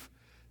believe.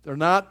 They're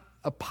not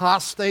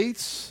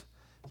apostates.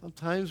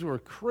 Sometimes we're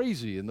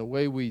crazy in the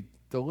way we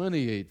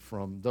delineate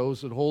from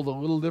those that hold a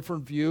little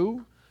different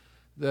view.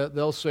 That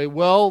they'll say,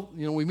 well,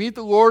 you know, we meet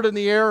the Lord in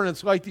the air, and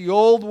it's like the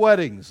old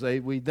weddings.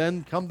 We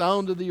then come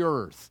down to the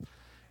earth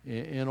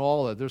and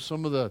all that. There's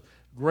some of the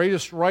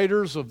greatest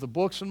writers of the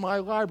books in my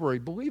library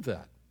believe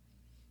that.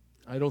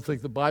 I don't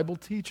think the Bible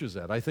teaches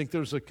that. I think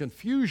there's a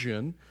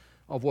confusion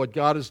of what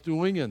God is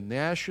doing in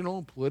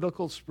national,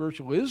 political,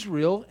 spiritual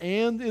Israel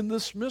and in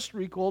this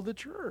mystery called the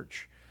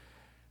church.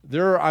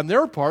 On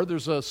their part,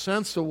 there's a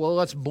sense of, well,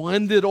 let's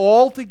blend it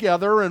all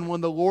together, and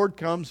when the Lord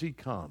comes, He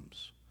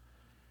comes.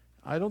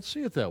 I don't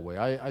see it that way.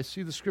 I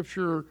see the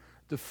Scripture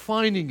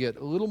defining it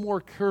a little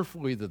more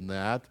carefully than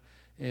that.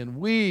 And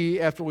we,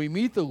 after we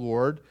meet the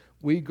Lord,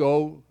 we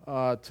go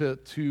to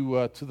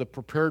the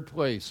prepared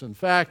place. In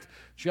fact,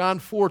 John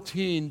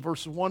 14,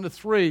 verses 1 to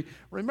 3,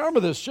 remember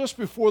this, just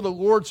before the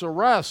Lord's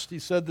arrest, He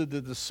said to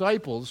the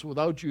disciples,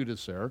 without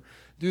Judas there,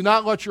 "Do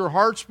not let your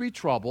hearts be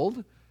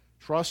troubled.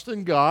 Trust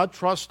in God,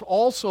 trust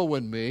also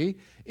in me.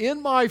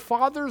 In my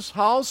Father's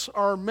house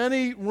are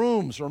many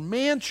rooms," or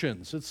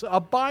mansions. It's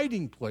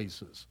abiding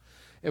places.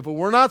 "If it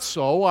were not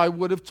so, I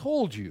would have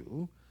told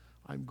you.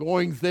 I'm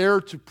going there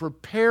to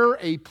prepare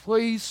a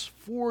place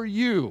for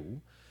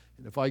you.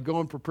 And if I go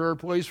and prepare a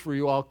place for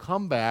you, I'll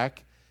come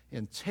back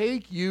and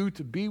take you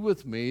to be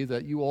with me,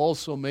 that you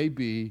also may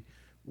be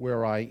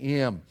where I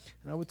am."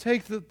 And I would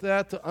take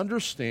that to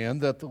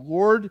understand that the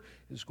Lord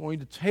is going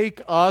to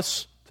take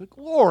us to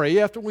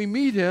glory after we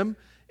meet Him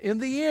in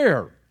the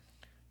air.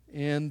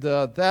 And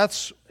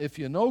that's, if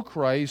you know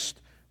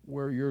Christ,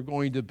 where you're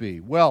going to be.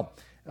 Well,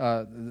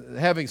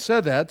 having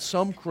said that,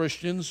 some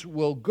Christians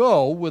will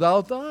go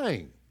without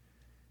dying.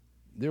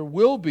 There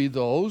will be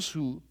those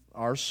who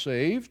are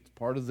saved,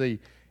 part of the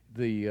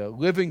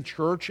living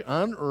church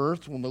on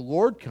earth when the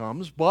Lord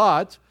comes,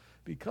 but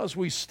because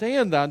we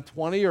stand on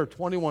 20 or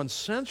 21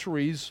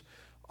 centuries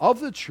of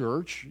the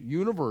church,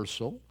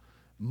 universal,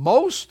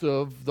 most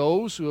of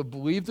those who have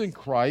believed in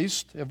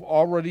Christ have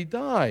already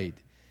died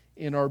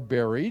and are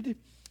buried,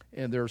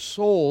 and their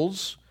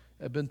souls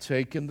have been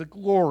taken to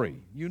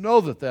glory. You know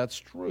that that's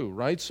true,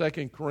 right?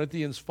 2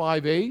 Corinthians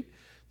 5:8,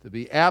 to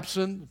be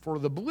absent for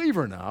the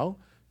believer now,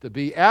 to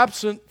be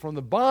absent from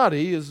the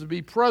body is to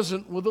be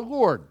present with the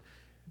Lord.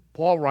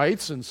 Paul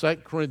writes in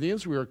 2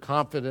 Corinthians, "We are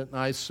confident, and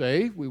I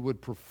say, we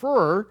would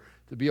prefer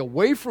to be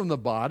away from the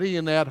body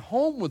and at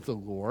home with the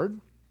Lord."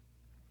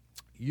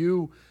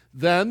 You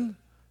then,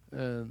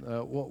 and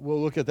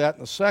we'll look at that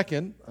in a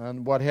second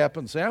on what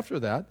happens after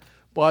that,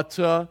 but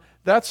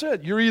that's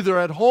it. You're either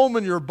at home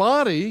in your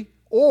body,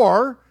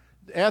 or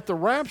at the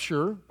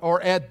rapture,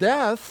 or at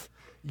death,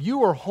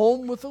 you are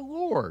home with the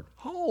Lord.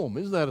 Home,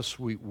 isn't that a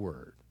sweet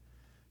word?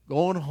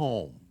 Going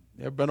home.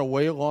 Ever been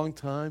away a long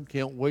time?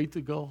 Can't wait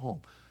to go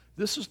home.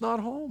 This is not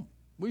home.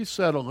 We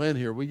settle in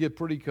here. We get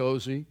pretty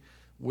cozy.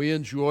 We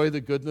enjoy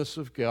the goodness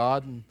of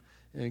God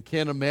and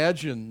can't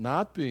imagine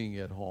not being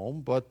at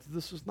home, but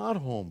this is not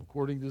home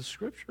according to the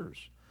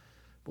Scriptures.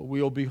 But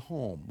we'll be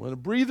home.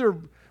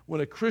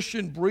 When a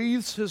Christian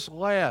breathes his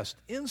last,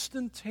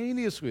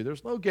 instantaneously,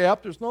 there's no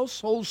gap, there's no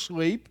soul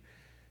sleep,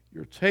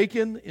 you're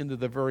taken into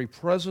the very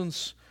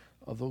presence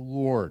of the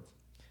Lord.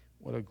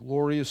 What a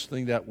glorious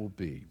thing that will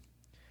be.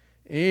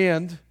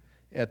 And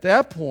at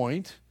that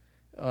point,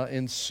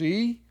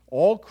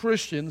 all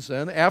Christians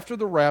then, after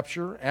the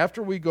rapture,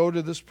 after we go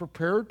to this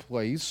prepared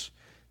place,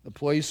 the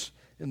place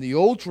in the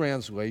old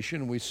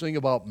translation, we sing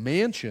about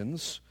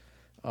mansions,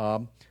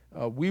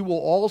 we will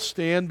all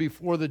stand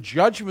before the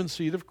judgment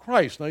seat of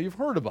Christ. Now, you've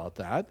heard about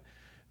that.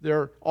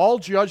 All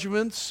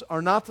judgments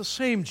are not the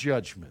same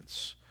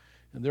judgments.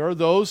 And there are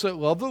those that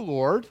love the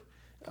Lord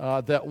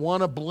that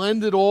want to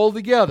blend it all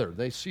together.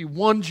 They see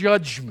one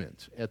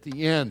judgment at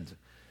the end.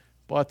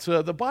 But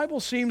the Bible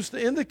seems to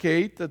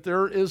indicate that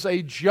there is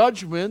a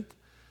judgment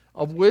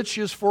of which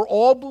is for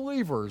all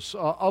believers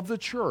of the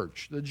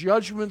church, the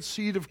judgment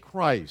seat of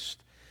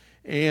Christ.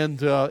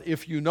 And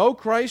if you know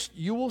Christ,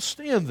 you will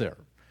stand there.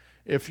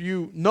 If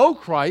you know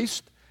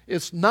Christ,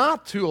 it's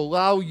not to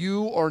allow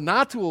you or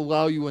not to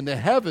allow you into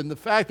heaven. The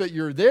fact that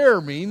you're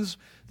there means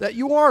that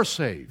you are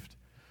saved.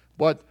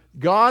 But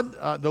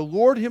God, the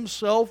Lord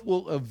Himself,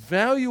 will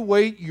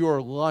evaluate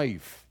your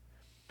life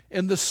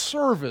and the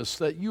service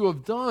that you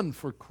have done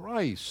for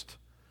Christ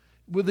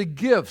with the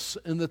gifts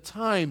and the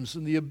times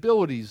and the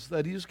abilities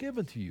that He has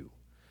given to you.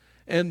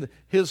 And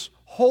His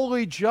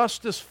holy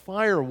justice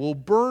fire will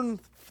burn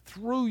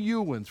through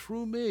you and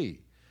through me.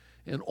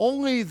 And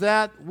only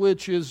that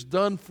which is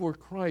done for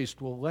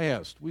Christ will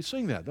last. We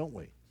sing that, don't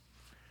we?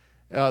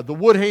 The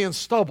wood, hay, and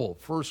stubble,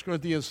 1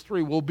 Corinthians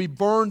 3, will be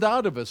burned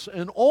out of us.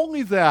 And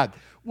only that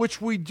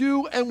which we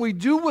do, and we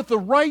do with the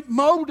right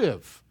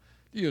motive.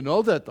 You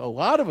know that a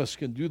lot of us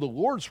can do the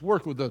Lord's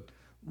work with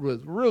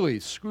really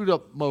screwed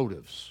up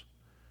motives.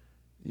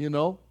 You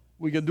know,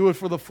 we can do it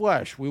for the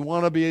flesh. We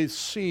want to be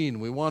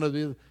seen.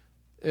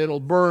 It'll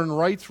burn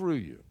right through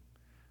you.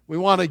 We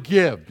want to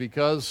give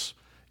because,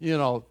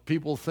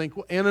 people think,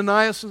 well,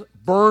 Ananias,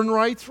 burn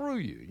right through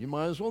you. You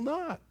might as well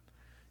not.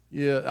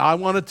 Yeah, I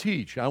want to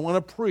teach. I want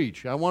to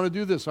preach. I want to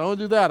do this. I want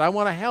to do that. I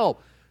want to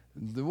help.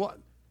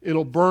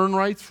 It'll burn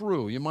right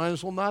through. You might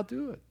as well not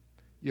do it.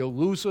 You'll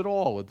lose it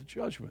all at the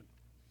judgment.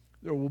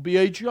 There will be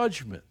a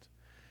judgment.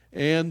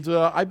 And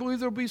I believe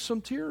there will be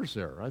some tears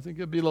there. I think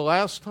it'll be the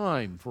last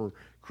time for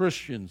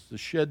Christians to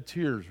shed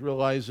tears,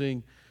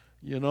 realizing,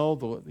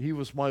 He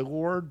was my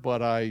Lord,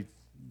 but I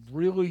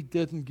really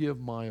didn't give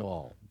my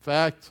all. In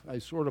fact, I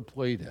sort of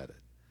played at it.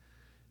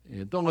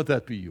 And don't let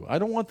that be you. I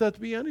don't want that to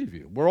be any of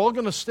you. We're all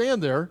going to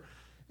stand there,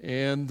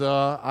 And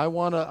I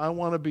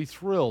want to be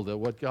thrilled at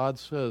what God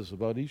says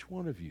about each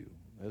one of you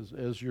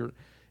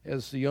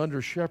as the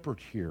under shepherd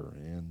here,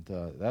 and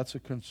that's a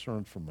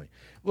concern for me.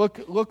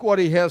 Look what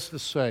he has to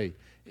say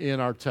in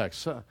our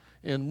text.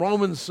 In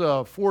Romans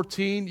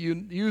 14,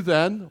 you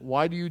then,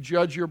 why do you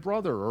judge your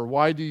brother, or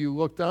why do you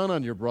look down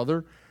on your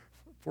brother?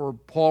 For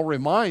Paul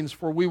reminds,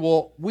 for we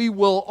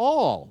will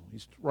all,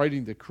 he's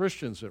writing to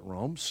Christians at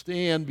Rome,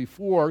 stand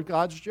before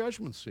God's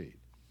judgment seat.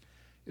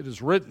 It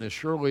is written, as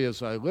surely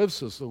as I live,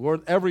 says the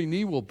Lord, every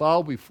knee will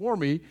bow before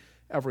me,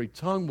 every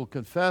tongue will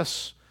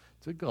confess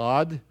to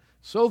God.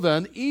 So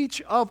then,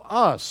 each of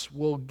us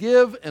will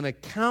give an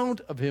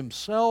account of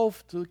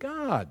himself to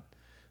God.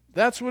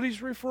 That's what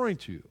he's referring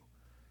to.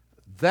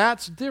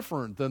 That's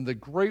different than the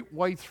great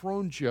white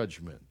throne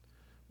judgment,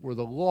 where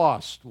the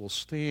lost will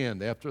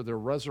stand after their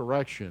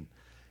resurrection,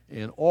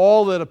 and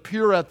all that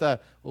appear at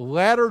the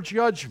latter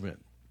judgment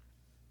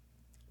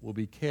will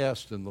be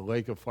cast in the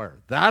lake of fire.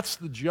 That's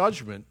the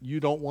judgment you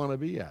don't want to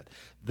be at.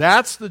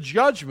 That's the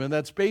judgment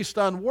that's based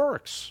on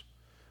works.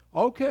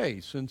 Okay,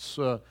 since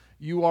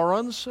you are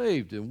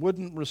unsaved and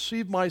wouldn't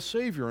receive my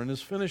Savior and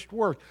his finished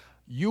work,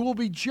 you will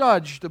be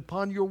judged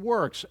upon your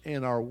works,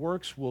 and our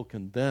works will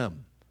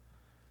condemn.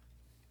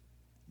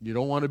 You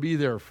don't want to be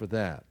there for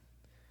that.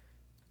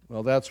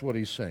 Well, that's what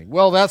he's saying.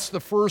 Well, that's the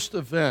first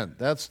event.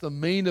 That's the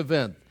main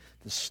event,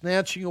 the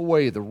snatching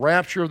away, the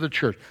rapture of the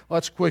church.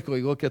 Let's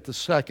quickly look at the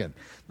second.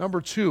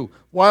 Number 2,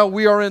 while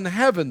we are in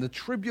heaven, the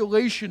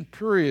tribulation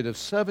period of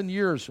 7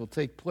 years will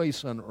take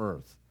place on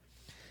earth.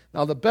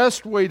 Now, the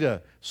best way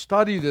to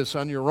study this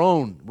on your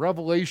own,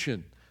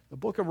 Revelation, the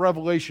book of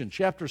Revelation,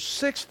 chapter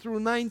 6 through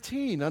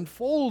 19,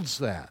 unfolds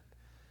that.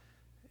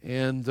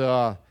 And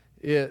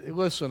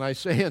listen, I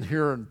say in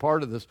here, and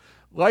part of this,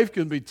 life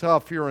can be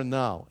tough here and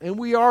now. And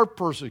we are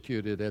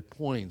persecuted at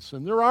points.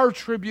 And there are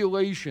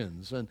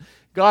tribulations. And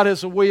God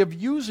has a way of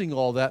using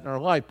all that in our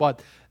life.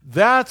 But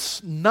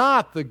that's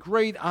not the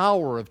great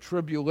hour of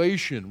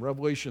tribulation,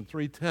 Revelation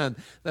 3:10,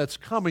 that's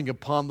coming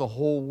upon the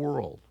whole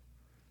world.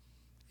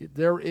 It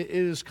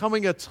is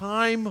coming a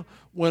time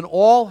when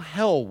all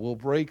hell will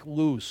break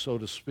loose, so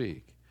to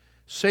speak.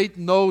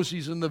 Satan knows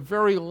he's in the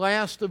very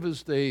last of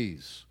his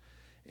days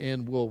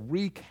and will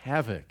wreak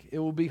havoc. It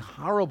will be a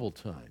horrible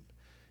time.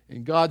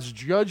 In God's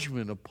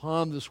judgment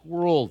upon this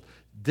world,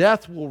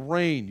 death will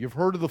reign. You've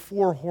heard of the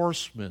 4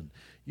 horsemen.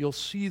 You'll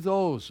see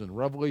those in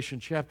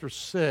Revelation chapter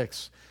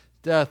 6.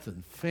 Death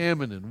and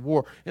famine and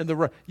war. And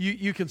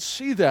you can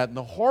see that in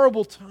the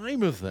horrible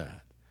time of that.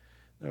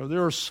 Now,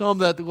 there are some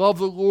that love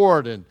the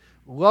Lord and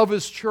love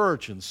his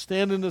church and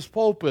stand in his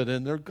pulpit,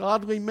 and they're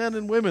godly men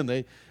and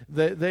women.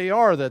 They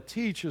are that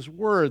teach his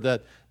word,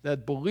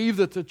 that believe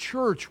that the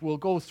church will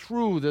go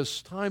through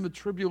this time of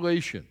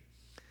tribulation.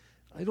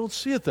 I don't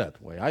see it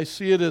that way. I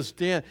see it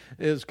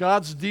as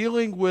God's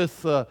dealing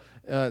with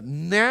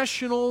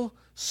national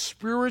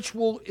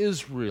spiritual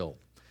Israel.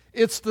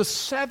 It's the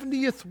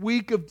 70th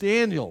week of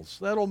Daniel's.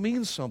 That'll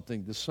mean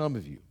something to some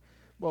of you.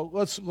 Well,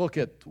 let's look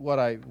at what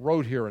I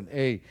wrote here in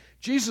A.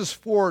 Jesus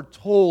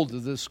foretold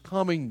this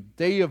coming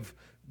day of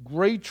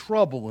great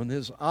trouble in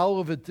his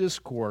Olivet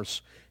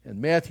Discourse in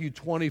Matthew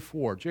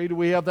 24. Jay, do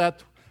we have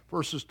that?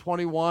 Verses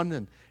 21.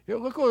 And here,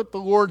 look what the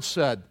Lord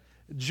said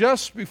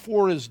just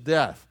before his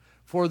death.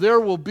 For there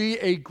will be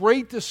a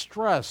great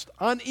distress,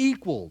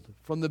 unequaled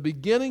from the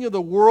beginning of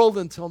the world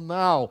until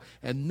now,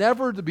 and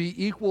never to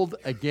be equaled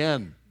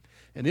again.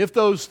 And if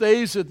those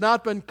days had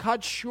not been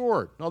cut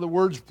short, in other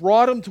words,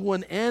 brought them to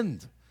an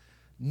end,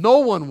 no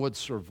one would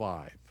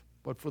survive.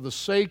 But for the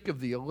sake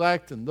of the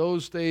elect, in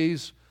those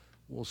days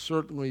will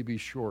certainly be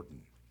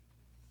shortened.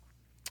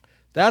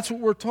 That's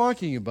what we're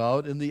talking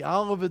about in the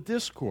Olivet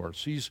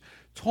Discourse. He's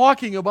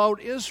talking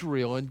about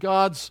Israel and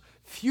God's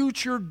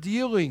future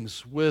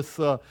dealings with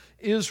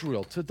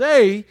Israel.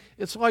 Today,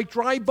 it's like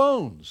dry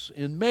bones.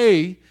 In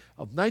May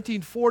of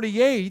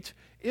 1948,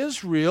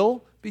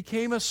 Israel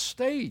became a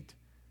state.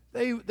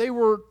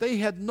 They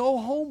had no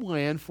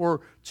homeland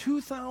for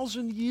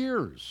 2,000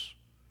 years.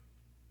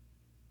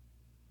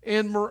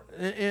 And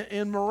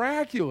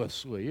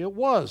miraculously, it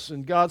was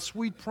in God's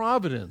sweet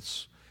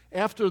providence,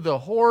 after the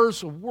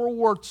horrors of World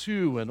War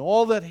II and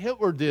all that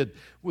Hitler did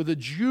with the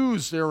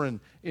Jews there in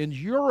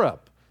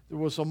Europe, there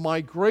was a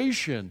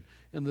migration,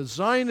 and the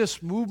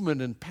Zionist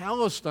movement in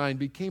Palestine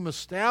became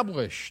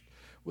established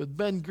with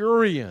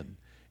Ben-Gurion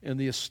and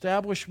the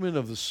establishment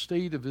of the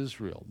State of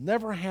Israel.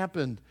 Never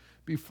happened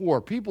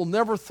before. People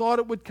never thought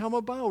it would come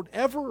about,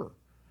 ever.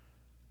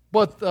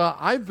 But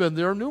I've been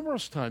there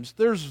numerous times.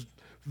 There's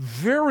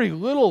very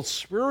little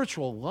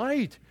spiritual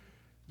light.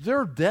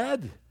 They're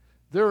dead.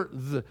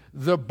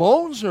 The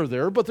bones are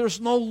there, but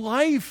there's no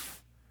life.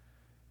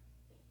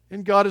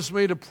 And God has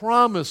made a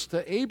promise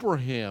to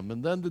Abraham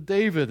and then to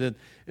David, and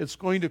it's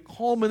going to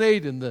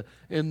culminate in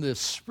the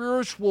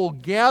spiritual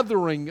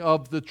gathering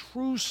of the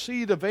true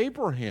seed of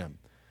Abraham.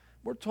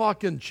 We're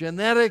talking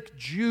genetic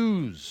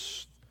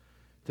Jews.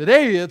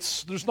 Today,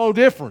 there's no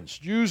difference.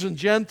 Jews and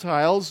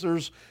Gentiles,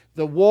 there's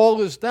the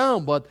wall is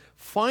down. But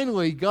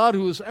finally, God,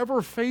 who is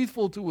ever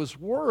faithful to His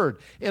word,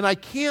 and I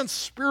can't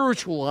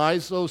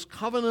spiritualize those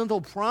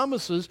covenantal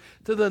promises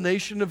to the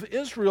nation of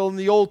Israel in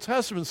the Old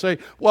Testament and say,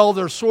 well,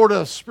 they're sort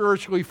of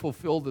spiritually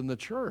fulfilled in the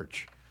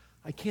church.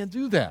 I can't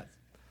do that.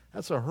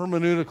 That's a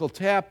hermeneutical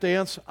tap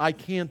dance I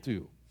can't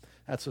do.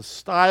 That's a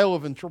style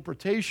of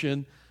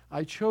interpretation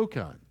I choke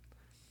on.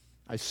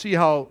 I see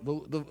how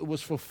it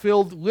was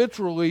fulfilled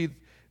literally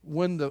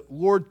when the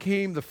Lord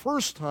came the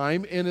first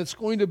time, and it's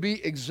going to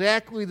be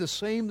exactly the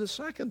same the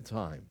second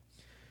time.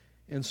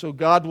 And so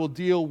God will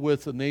deal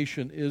with the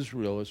nation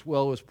Israel as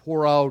well as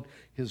pour out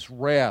His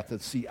wrath.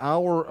 It's the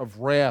hour of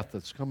wrath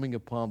that's coming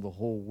upon the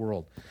whole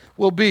world.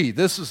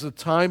 This is the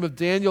time of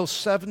Daniel's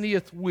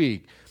 70th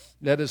week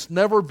that has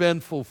never been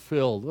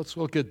fulfilled. Let's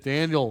look at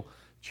Daniel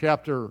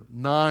chapter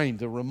 9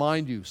 to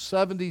remind you.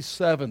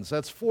 77s,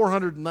 that's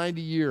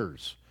 490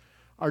 years,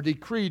 are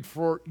decreed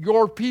for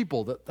your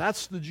people.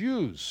 That's the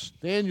Jews,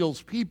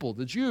 Daniel's people,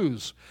 the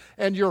Jews.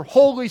 And your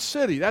holy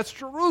city, that's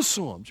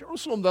Jerusalem.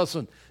 Jerusalem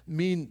doesn't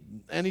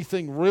mean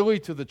anything really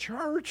to the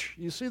church.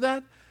 You see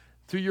that?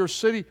 To your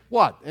city.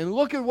 What? And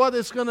look at what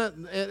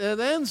it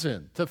ends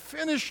in. To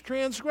finish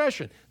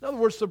transgression. In other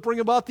words, to bring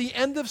about the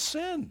end of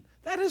sin.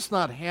 That has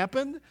not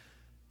happened.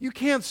 You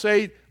can't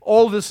say,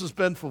 oh, this has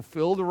been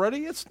fulfilled already.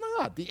 It's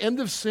not. The end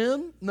of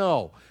sin?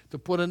 No. To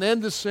put an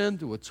end to sin,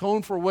 to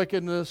atone for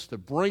wickedness, to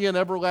bring in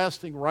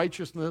everlasting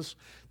righteousness,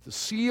 to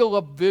seal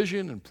up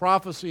vision and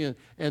prophecy,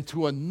 and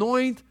to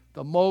anoint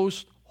the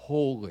most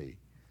holy.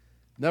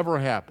 Never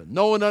happened.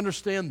 No one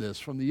understand this.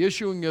 From the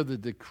issuing of the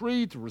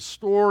decree to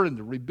restore and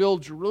to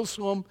rebuild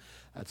Jerusalem,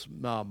 that's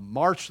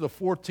March the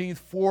 14th,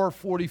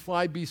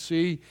 445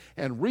 BC,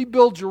 and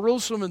rebuild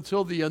Jerusalem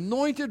until the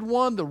anointed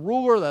one, the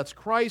ruler, that's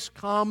Christ,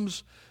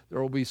 comes.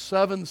 There will be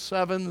 7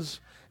 sevens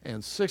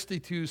and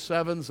 62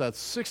 sevens. That's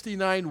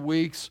 69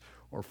 weeks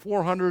or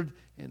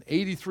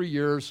 483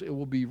 years. It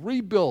will be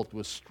rebuilt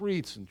with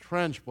streets and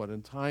trench, but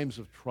in times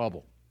of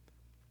trouble.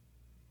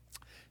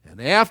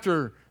 And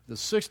after the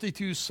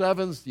 62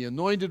 sevens, the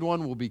anointed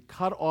one will be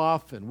cut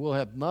off and will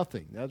have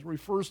nothing. That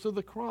refers to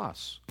the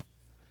cross.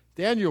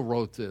 Daniel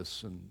wrote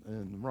this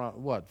in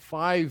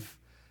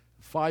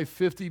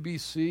 550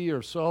 BC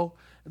or so.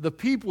 The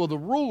people, the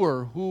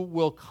ruler who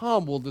will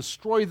come, will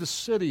destroy the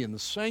city and the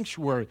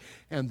sanctuary,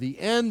 and the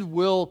end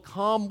will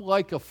come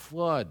like a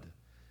flood.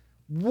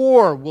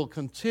 War will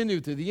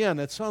continue to the end.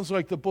 That sounds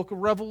like the book of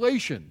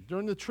Revelation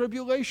during the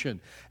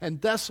tribulation,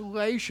 and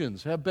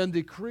desolations have been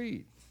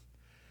decreed.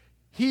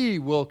 He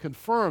will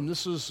confirm,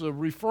 this is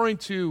referring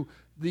to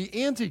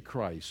the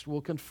Antichrist,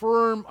 will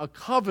confirm a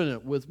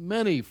covenant with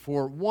many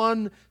for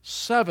 1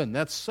 7.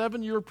 That's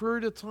 7-year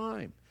period of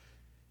time.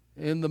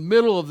 In the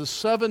middle of the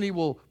 7, he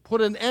will put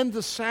an end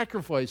to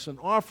sacrifice and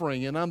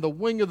offering, and on the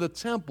wing of the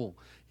temple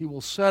he will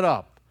set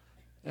up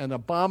an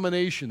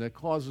abomination that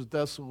causes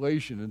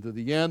desolation, and to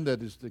the end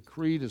that is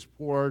decreed is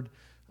poured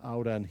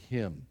out on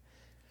him.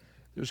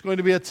 There's going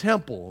to be a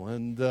temple,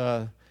 and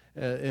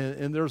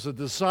there's a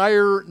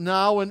desire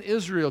now in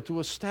Israel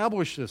to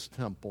establish this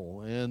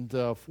temple and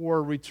for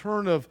a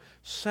return of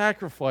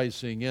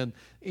sacrificing, and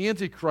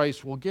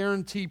Antichrist will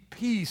guarantee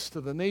peace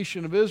to the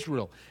nation of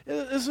Israel.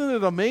 Isn't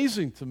it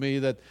amazing to me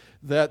that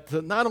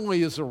not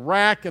only is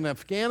Iraq and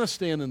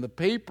Afghanistan in the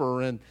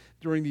paper and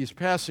during these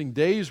passing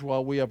days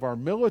while we have our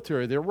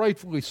military, they're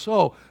rightfully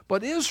so,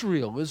 but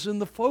Israel is in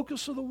the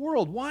focus of the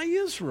world. Why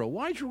Israel?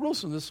 Why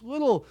Jerusalem? This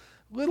little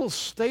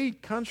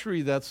state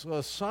country that's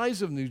the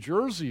size of New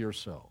Jersey or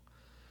so,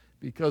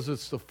 because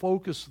it's the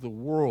focus of the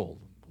world.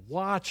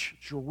 Watch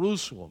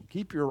Jerusalem.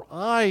 Keep your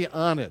eye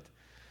on it.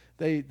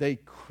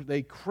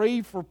 They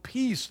crave for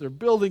peace. They're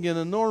building an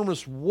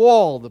enormous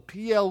wall, the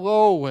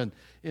PLO,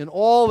 and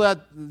all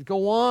that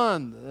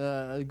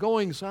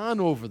goings on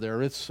over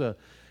there. It's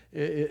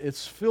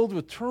filled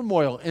with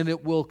turmoil, and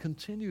it will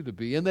continue to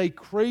be. And they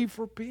crave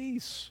for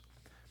peace.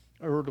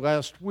 I heard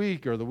last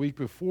week or the week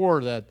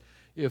before that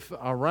if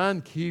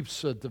Iran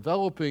keeps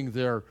developing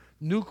their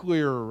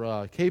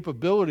nuclear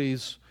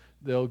capabilities,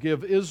 they'll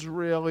give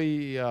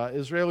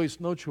Israelis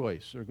no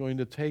choice. They're going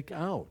to take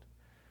out.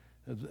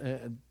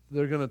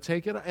 They're going to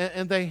take it,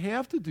 and they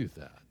have to do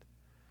that.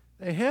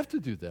 They have to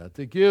do that.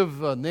 To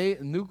give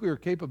nuclear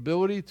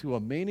capability to a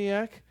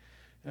maniac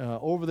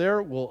over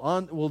there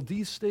will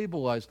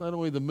destabilize not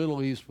only the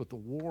Middle East, but the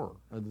world.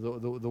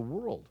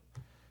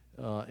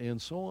 And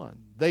so on.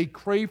 They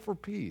crave for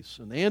peace.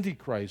 And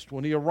Antichrist,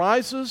 when he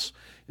arises,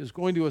 is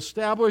going to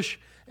establish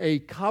a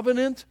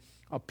covenant,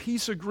 a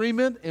peace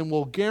agreement, and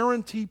will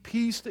guarantee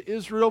peace to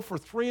Israel for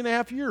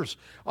 3.5 years.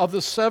 Of the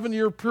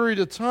 7-year period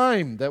of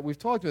time that we've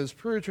talked about, this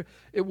period,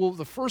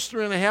 the first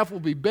 3.5 will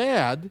be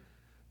bad,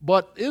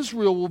 but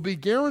Israel will be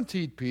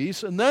guaranteed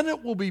peace, and then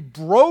it will be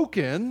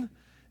broken,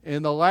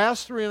 and the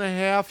last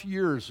 3.5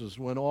 years is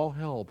when all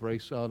hell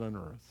breaks out on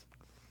earth.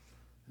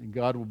 And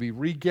God will be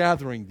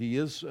regathering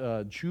these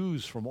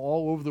Jews from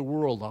all over the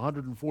world.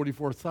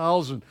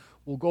 144,000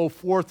 will go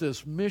forth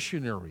as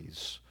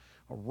missionaries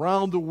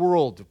around the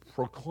world to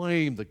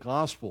proclaim the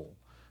gospel,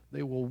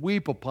 They will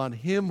weep upon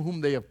him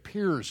whom they have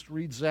pierced.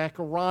 Read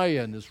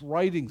Zechariah and his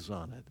writings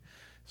on it.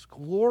 It's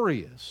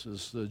glorious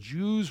as the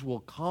Jews will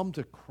come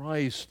to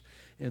Christ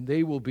and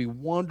they will be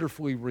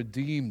wonderfully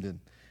redeemed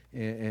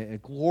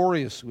and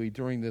gloriously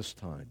during this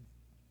time.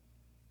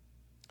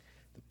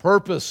 The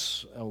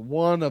purpose,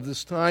 one of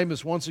this time,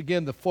 is once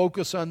again to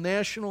focus on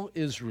national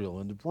Israel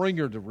and to bring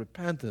her to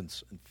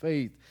repentance and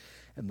faith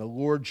in the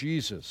Lord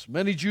Jesus.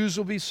 Many Jews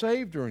will be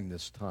saved during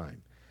this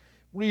time.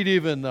 Read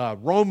even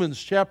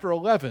Romans chapter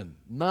 11,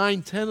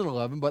 9, 10, and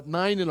 11, but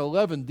 9 and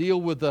 11 deal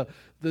with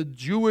the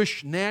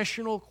Jewish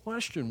national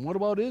question. What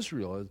about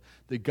Israel?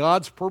 Did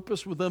God's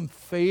purpose with them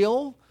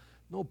fail?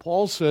 No,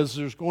 Paul says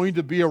there's going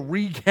to be a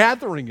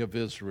regathering of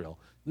Israel.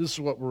 This is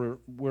what we're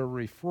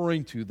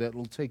referring to, that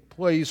will take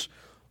place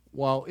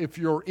while, if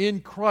you're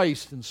in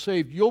Christ and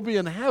saved, you'll be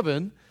in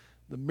heaven.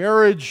 The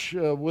marriage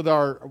with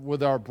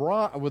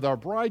our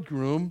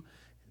bridegroom,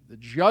 the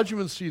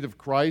judgment seat of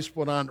Christ,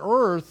 but on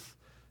earth,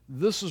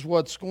 this is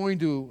what's going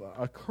to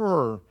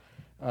occur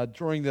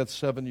during that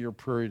 7-year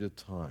period of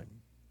time.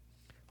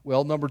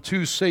 Well, number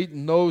two,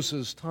 Satan knows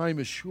his time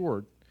is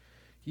short.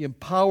 He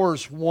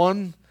empowers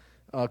one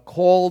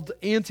called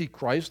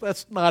Antichrist.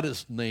 That's not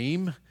his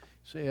name.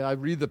 Say, I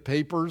read the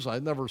papers. I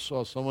never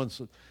saw someone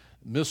say,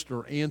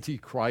 Mr.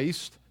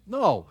 Antichrist.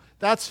 No,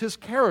 that's his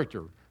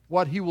character.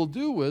 What he will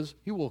do is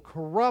he will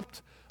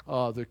corrupt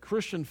the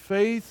Christian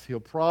faith. He'll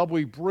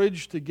probably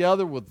bridge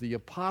together with the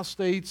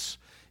apostates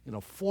in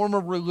a form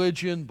of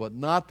religion, but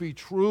not be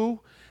true.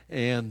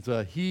 And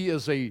he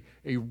is a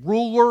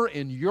ruler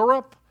in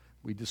Europe.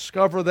 We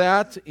discover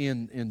that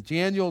in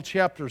Daniel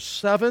chapter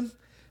 7.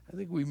 I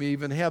think we may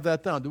even have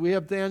that down. Do we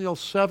have Daniel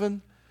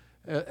 7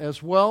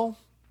 as well?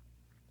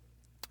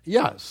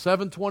 Yeah,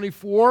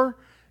 7:24.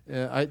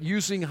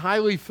 Using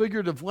highly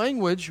figurative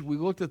language, we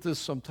looked at this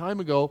some time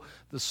ago.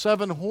 The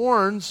 7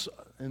 horns,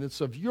 and it's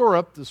of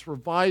Europe, this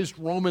revised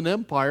Roman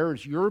Empire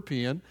is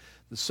European.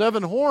 The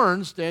 7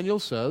 horns, Daniel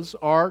says,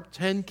 are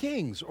 10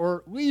 kings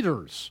or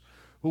leaders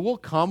who will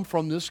come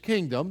from this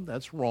kingdom,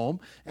 that's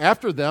Rome.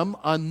 After them,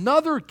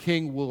 another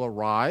king will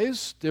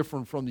arise,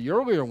 different from the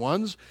earlier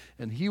ones,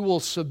 and he will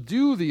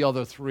subdue the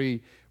other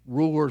 3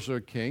 rulers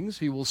or kings.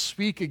 He will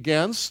speak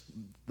against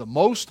the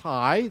Most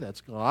High,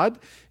 that's God,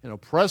 and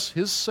oppress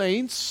his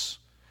saints,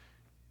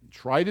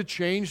 try to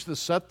change the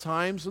set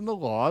times and the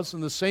laws,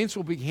 and the saints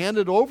will be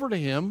handed over to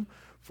him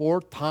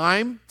for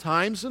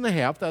times and a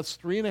half, that's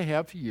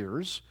 3.5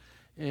 years.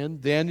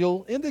 And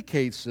Daniel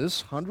indicates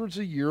this hundreds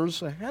of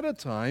years ahead of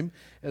time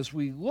as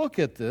we look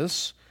at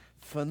this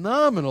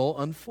phenomenal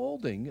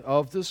unfolding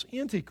of this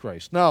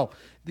Antichrist. Now,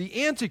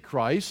 the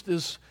Antichrist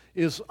is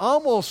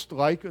almost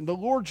like, and the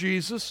Lord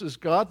Jesus is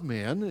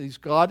God-man, he's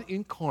God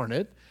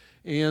incarnate,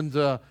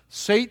 and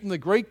Satan, the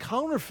great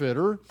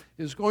counterfeiter,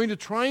 is going to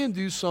try and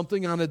do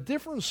something on a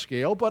different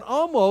scale, but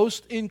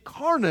almost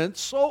incarnate,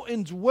 so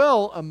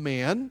indwell a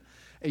man,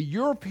 a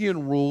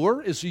European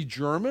ruler. Is he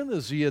German?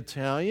 Is he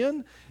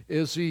Italian?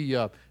 Is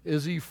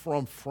he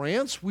from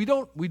France? We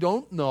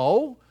don't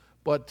know,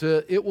 but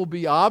it will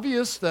be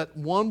obvious that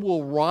one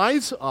will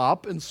rise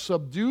up and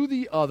subdue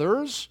the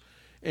others,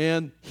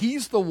 and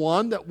he's the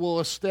one that will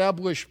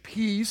establish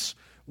peace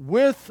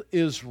with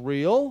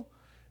Israel.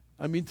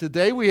 I mean,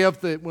 today we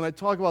have when I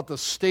talk about the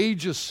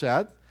stage is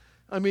set,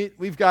 I mean,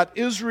 we've got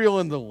Israel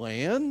in the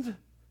land,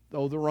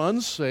 though they're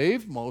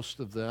unsaved, most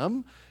of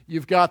them.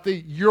 You've got the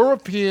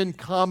European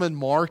common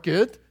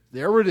market.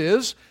 There it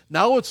is.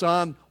 Now it's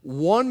on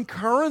one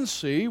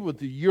currency with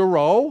the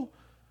euro.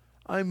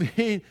 I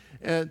mean,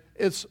 and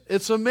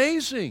it's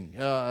amazing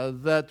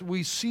that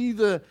we see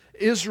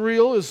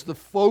Israel as the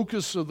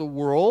focus of the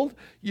world.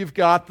 You've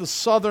got the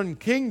southern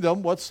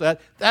kingdom. What's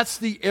that? That's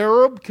the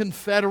Arab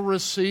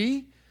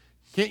Confederacy.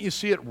 Can't you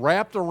see it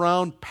wrapped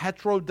around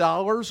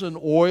petrodollars and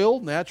oil,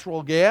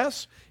 natural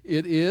gas?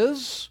 It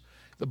is.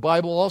 The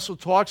Bible also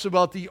talks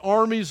about the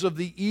armies of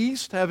the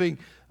east having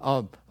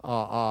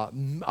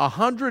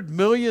 100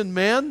 million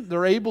men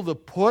they're able to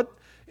put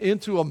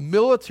into a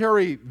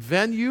military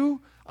venue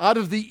out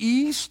of the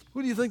east.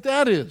 Who do you think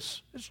that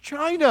is? It's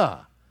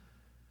China.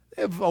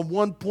 They have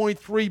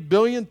 1.3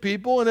 billion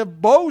people and have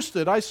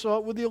boasted, I saw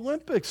it with the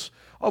Olympics,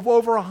 of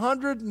over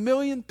 100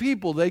 million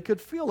people. They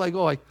could feel like,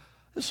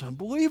 this is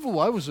unbelievable.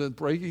 I was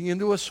breaking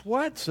into a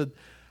sweat. Said,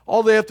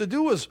 all they have to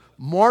do is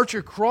march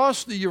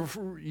across the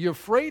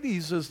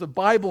Euphrates, as the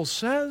Bible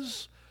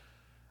says.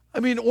 I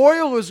mean,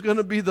 oil is going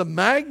to be the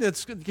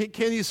magnets.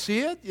 Can you see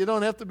it? You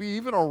don't have to be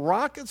even a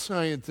rocket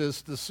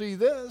scientist to see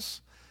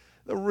this.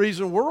 The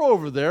reason we're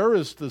over there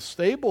is to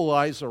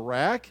stabilize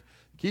Iraq,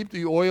 keep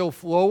the oil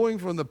flowing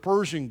from the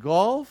Persian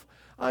Gulf.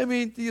 I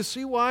mean, do you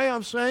see why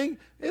I'm saying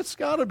it's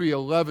got to be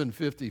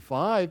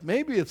 11:55?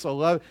 Maybe it's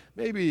 11.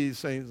 Maybe he's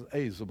saying,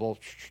 hey, Zabal,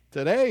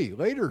 today,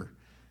 later.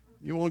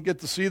 You won't get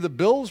to see the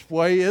Bills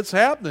play. It's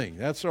happening.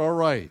 That's all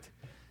right.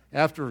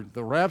 After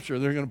the rapture,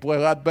 they're going to play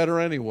a lot better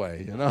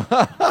anyway, you know.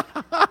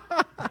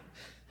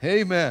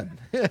 Amen.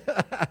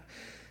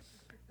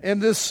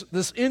 And this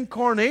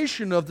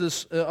incarnation of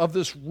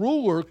this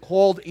ruler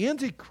called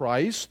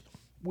Antichrist,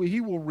 he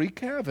will wreak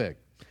havoc.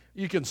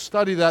 You can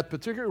study that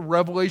particular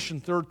Revelation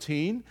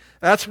 13.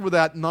 That's where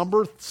that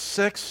number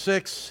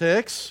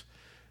 666.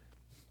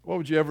 What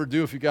would you ever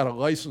do if you got a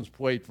license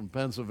plate from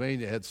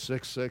Pennsylvania that had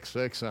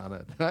 666 on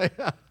it?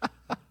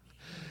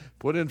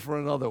 Put in for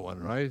another one,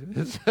 right?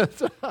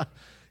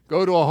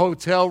 Go to a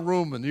hotel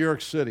room in New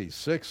York City,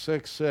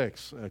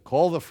 666.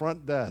 Call the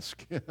front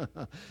desk.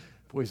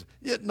 Please.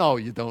 No,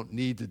 you don't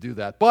need to do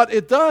that. But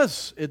it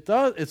does. It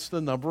does. It's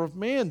the number of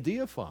man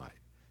deified.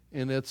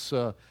 And it's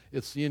the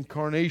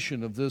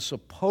incarnation of this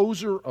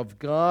opposer of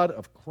God,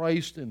 of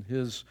Christ, and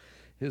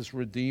his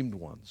redeemed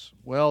ones.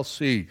 Well,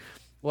 see,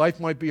 life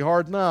might be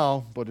hard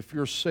now, but if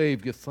you're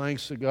saved, give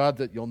thanks to God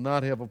that you'll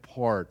not have a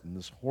part in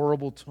this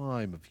horrible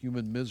time of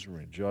human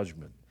misery and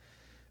judgment.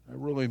 I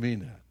really mean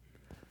that.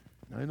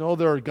 I know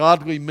there are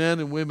godly men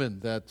and women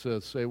that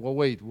say, well,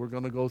 wait, we're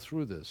going to go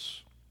through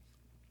this.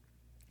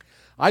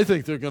 I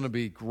think they're going to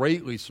be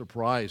greatly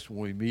surprised when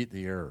we meet in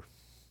the air.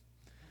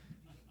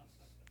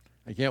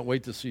 I can't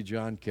wait to see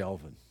John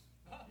Calvin.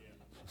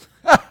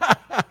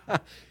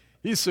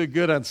 He's so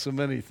good on so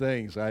many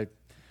things, I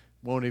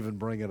won't even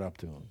bring it up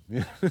to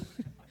him.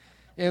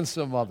 And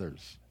some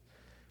others.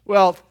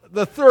 Well,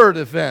 the third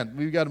event,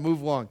 we've got to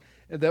move along,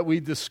 that we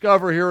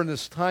discover here in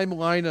this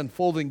timeline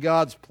unfolding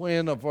God's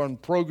plan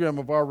and program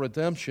of our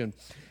redemption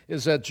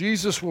is that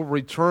Jesus will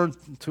return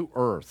to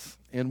earth,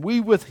 and we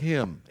with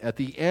him at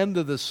the end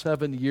of the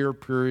 7-year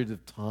period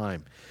of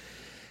time.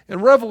 In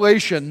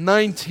Revelation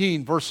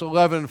 19, verse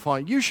 11 and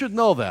following, you should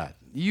know that.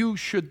 You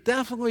should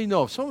definitely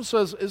know. If someone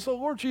says, is the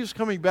Lord Jesus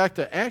coming back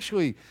to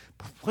actually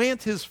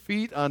plant his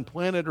feet on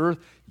planet Earth?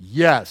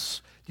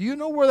 Yes. Do you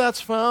know where that's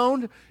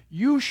found?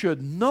 You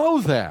should know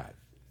that.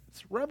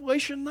 It's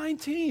Revelation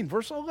 19,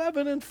 verse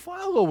 11 and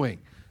following.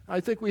 I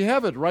think we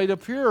have it right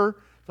up here.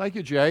 Thank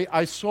you, Jay.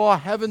 I saw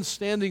heaven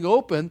standing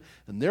open,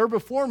 and there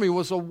before me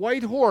was a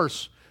white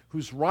horse,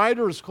 whose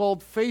rider is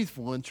called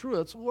Faithful and True.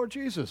 That's the Lord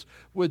Jesus.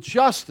 With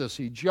justice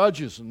he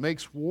judges and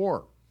makes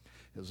war.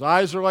 His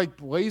eyes are like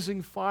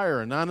blazing fire,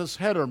 and on his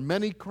head are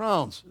many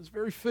crowns. It's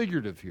very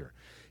figurative here.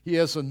 He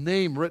has a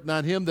name written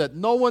on him that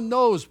no one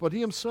knows but he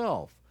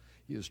himself.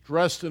 He is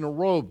dressed in a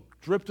robe,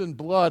 dripped in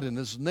blood, and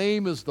his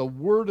name is the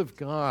Word of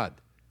God.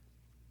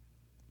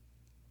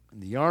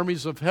 And the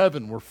armies of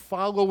heaven were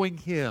following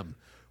him,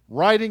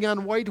 riding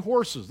on white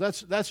horses.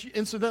 That's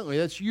incidentally,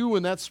 that's you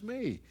and that's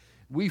me.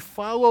 We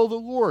follow the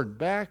Lord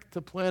back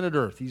to planet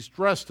Earth. He's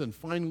dressed in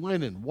fine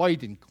linen,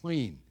 white and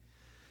clean.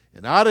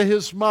 And out of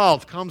his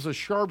mouth comes a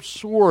sharp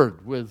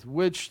sword with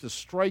which to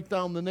strike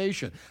down the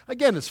nation.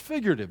 Again, it's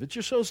figurative. It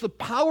just shows the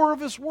power of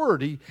his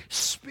word. He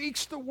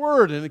speaks the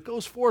word, and it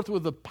goes forth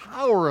with the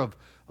power of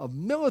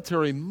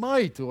military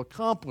might to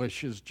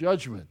accomplish his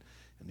judgment.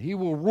 And he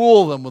will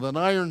rule them with an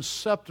iron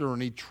scepter,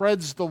 and he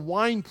treads the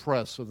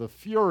winepress of the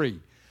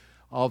fury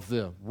of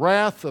the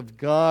wrath of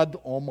God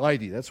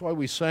Almighty. That's why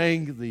we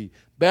sang the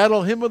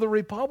Battle Hymn of the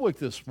Republic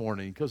this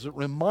morning, because it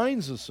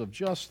reminds us of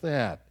just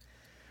that.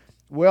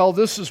 Well,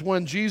 this is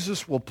when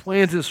Jesus will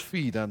plant his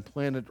feet on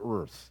planet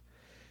Earth.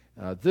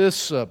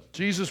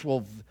 Jesus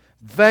will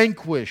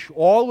vanquish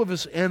all of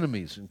his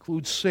enemies,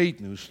 include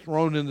Satan, who's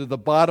thrown into the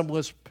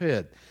bottomless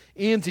pit,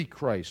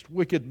 Antichrist,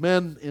 wicked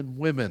men and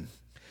women.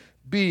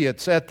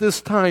 It's at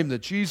this time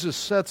that Jesus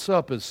sets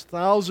up his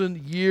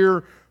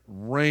 1,000-year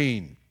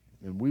reign,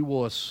 and we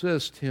will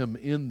assist him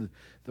in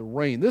the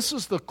reign. This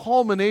is the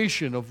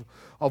culmination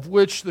of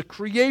which the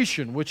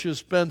creation, which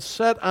has been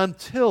set on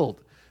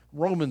tilt,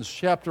 Romans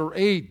chapter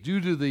 8, due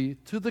to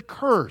the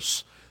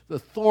curse, the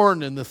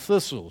thorn and the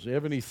thistles. You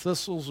have any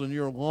thistles in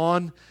your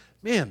lawn?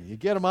 Man, you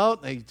get them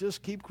out and they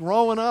just keep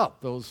growing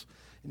up. And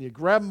you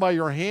grab them by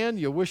your hand,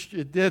 you wish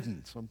you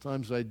didn't.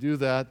 Sometimes I do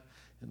that,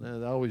 and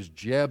it always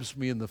jabs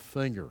me in the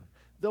finger.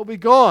 They'll be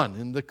gone,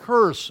 and the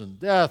curse and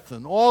death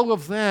and all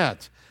of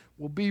that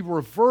will be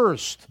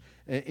reversed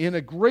in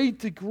a great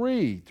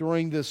degree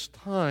during this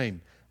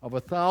time of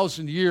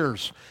 1,000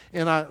 years.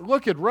 And I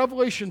look at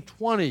Revelation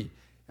 20,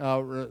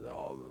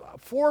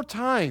 4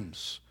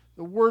 times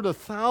the word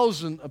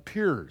 1,000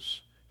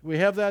 appears. Do we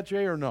have that,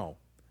 Jay, or no?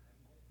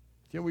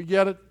 Can we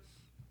get it?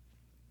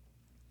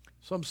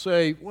 Some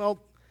say,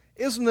 well,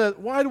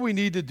 why do we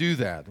need to do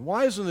that?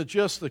 Why isn't it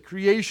just the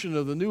creation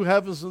of the new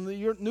heavens and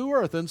the new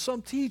earth? And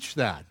some teach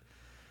that.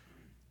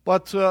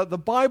 But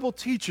the Bible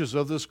teaches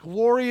of this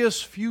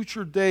glorious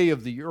future day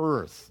of the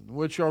earth, in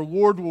which our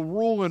Lord will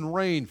rule and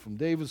reign from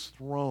David's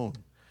throne.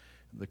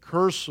 The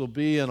curse will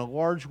be in a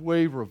large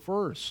way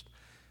reversed.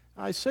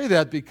 I say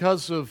that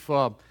because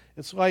of,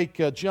 it's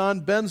like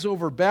John bends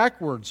over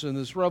backwards in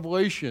this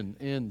Revelation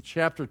in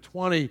chapter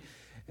 20,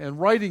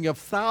 and writing of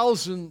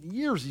 1,000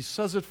 years, he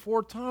says it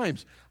 4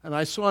 times. And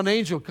I saw an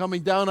angel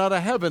coming down out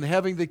of heaven,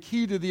 having the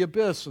key to the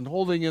abyss, and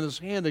holding in his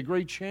hand a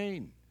great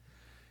chain.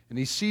 And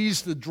he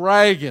seized the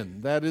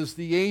dragon, that is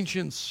the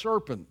ancient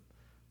serpent,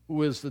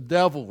 who is the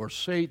devil or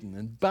Satan,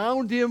 and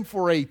bound him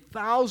for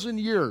 1,000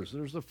 years.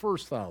 There's the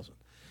first 1,000.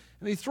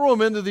 And he threw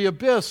him into the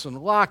abyss and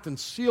locked and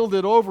sealed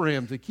it over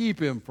him to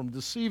keep him from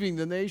deceiving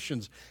the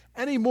nations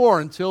any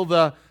more until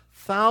the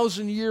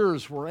 1,000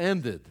 years were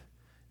ended.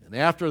 And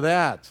after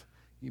that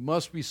He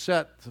must be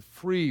set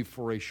free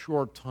for a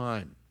short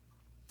time.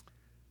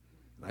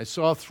 I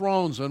saw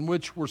thrones on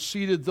which were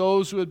seated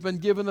those who had been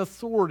given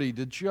authority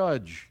to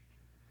judge.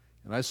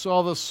 And I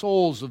saw the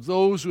souls of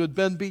those who had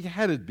been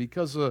beheaded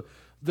because of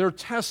their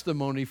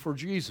testimony for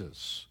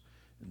Jesus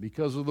and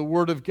because of the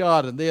Word of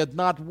God. And they had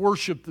not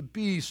worshipped the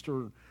beast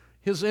or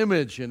his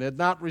image and had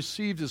not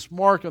received his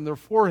mark on their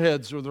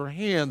foreheads or their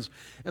hands.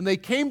 And they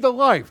came to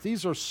life.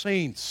 These are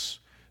saints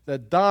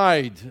that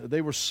died.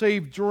 They were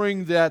saved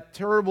during that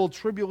terrible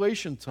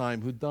tribulation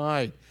time who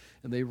died.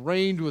 And they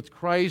reigned with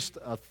Christ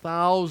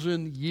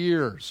 1,000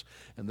 years.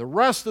 And the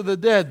rest of the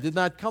dead did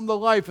not come to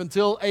life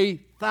until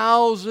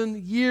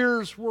 1,000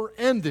 years were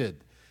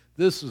ended.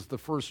 This is the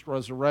first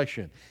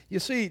resurrection. You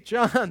see,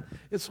 John,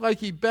 it's like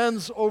he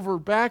bends over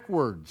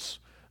backwards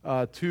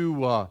to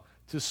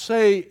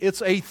say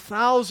it's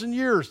 1,000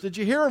 years. Did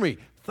you hear me?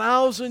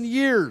 1,000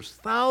 years,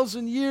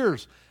 1,000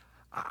 years.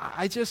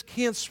 I just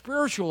can't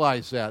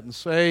spiritualize that and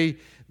say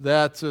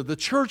that the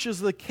church is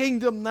the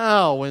kingdom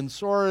now, and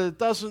so it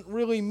doesn't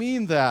really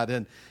mean that,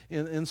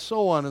 and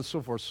so on and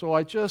so forth. So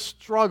I just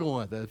struggle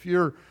with it. If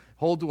you're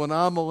hold to an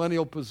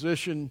amillennial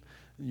position,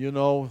 you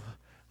know,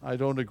 I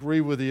don't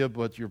agree with you,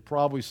 but you're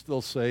probably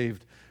still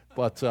saved.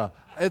 But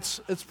it's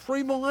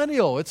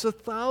premillennial. It's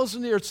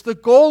 1,000 years. It's the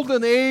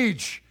golden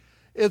age.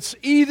 It's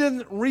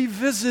Eden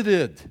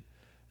revisited.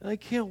 And I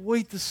can't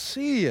wait to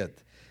see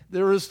it.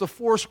 There is the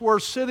Foursquare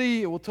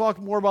City, we'll talk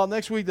more about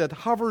next week, that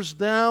hovers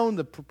down,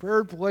 the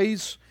prepared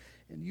place,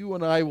 and you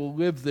and I will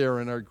live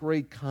there in our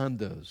great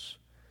condos.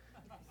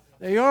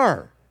 They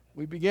are.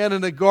 We began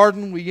in a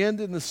garden, we end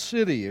in the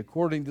city,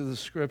 according to the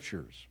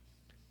Scriptures.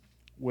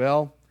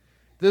 Well,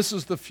 this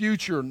is the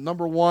future,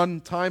 number one,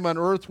 time on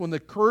earth when the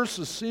curse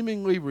is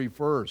seemingly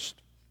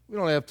reversed. We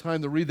don't have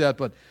time to read that,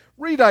 but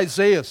read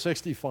Isaiah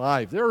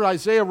 65. There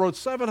Isaiah wrote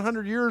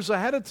 700 years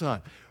ahead of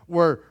time.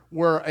 Where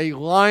a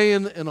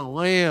lion and a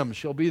lamb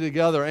shall be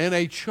together, and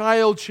a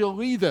child shall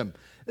lead them.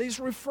 He's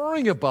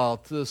referring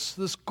about this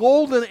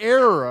golden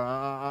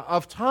era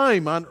of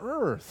time on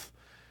earth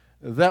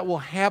that will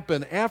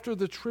happen after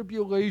the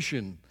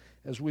tribulation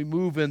as we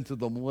move into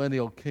the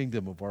millennial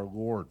kingdom of our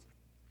Lord.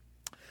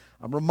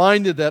 I'm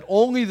reminded that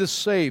only the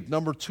saved,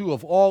 number two,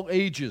 of all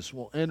ages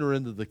will enter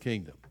into the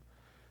kingdom.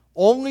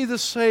 Only the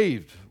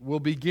saved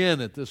will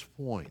begin at this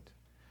point.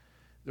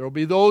 There will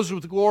be those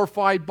with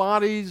glorified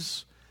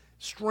bodies.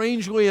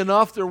 Strangely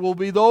enough, there will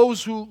be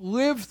those who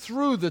lived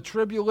through the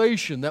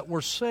tribulation that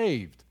were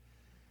saved,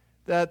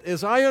 that,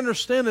 as I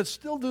understand it,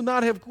 still do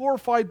not have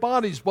glorified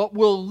bodies, but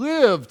will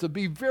live to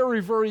be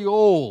very, very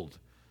old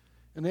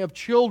and have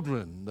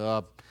children.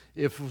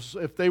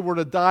 If they were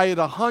to die at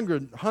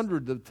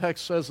 100, the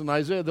text says in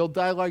Isaiah, they'll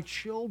die like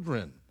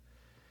children.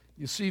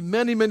 You see,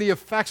 many, many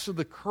effects of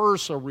the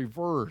curse are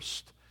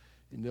reversed,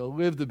 and they'll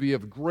live to be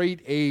of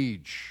great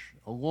age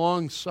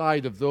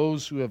alongside of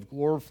those who have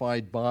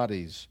glorified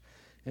bodies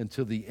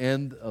until the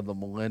end of the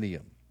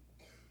millennium.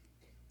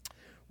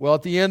 Well,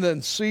 at the end,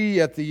 and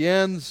see, at the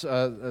end,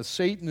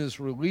 Satan is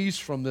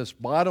released from this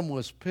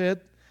bottomless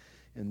pit.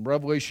 In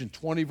Revelation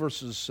 20,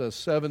 verses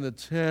 7 to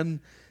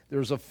 10,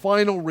 there's a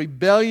final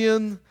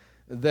rebellion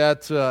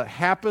that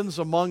happens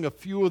among a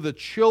few of the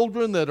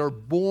children that are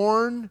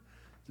born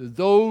to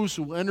those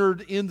who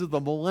entered into the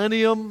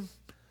millennium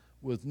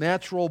with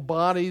natural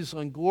bodies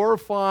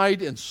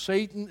unglorified, and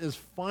Satan is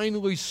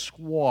finally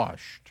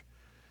squashed.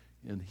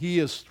 And he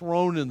is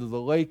thrown into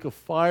the lake of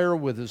fire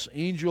with his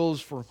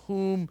angels, for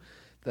whom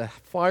the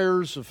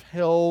fires of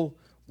hell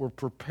were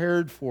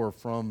prepared for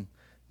from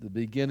the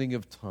beginning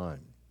of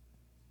time.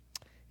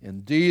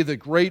 Indeed, the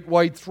great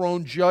white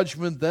throne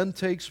judgment then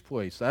takes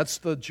place. That's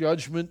the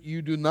judgment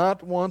you do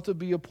not want to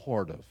be a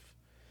part of.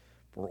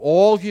 For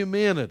all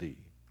humanity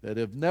that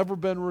have never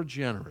been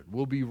regenerate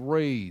will be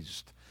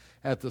raised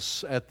at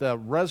the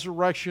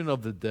resurrection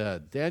of the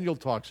dead. Daniel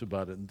talks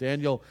about it in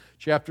Daniel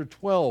chapter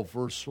 12,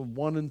 verse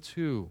 1 and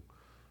 2.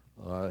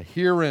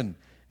 Here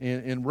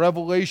in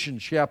Revelation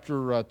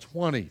chapter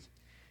 20,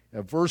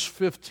 verse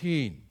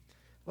 15.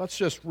 Let's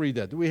just read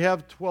that. Do we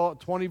have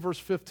 20, verse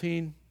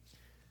 15?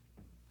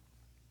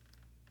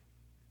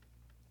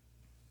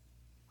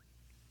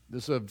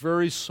 This is a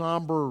very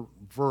somber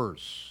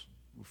verse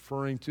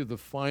referring to the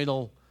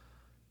final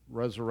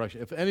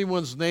resurrection. If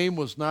anyone's name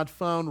was not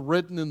found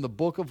written in the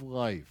book of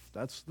life,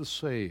 that's the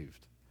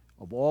saved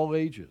of all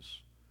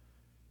ages,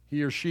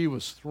 he or she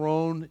was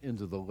thrown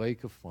into the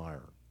lake of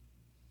fire.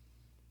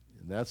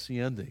 And that's the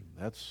ending.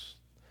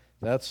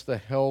 That's the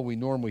hell we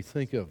normally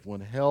think of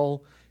when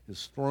hell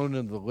is thrown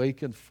into the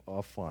lake of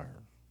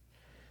fire.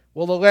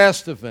 Well, the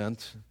last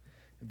event,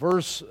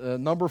 verse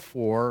number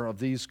 4 of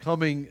these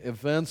coming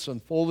events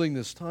unfolding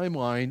this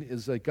timeline,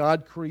 is that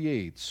God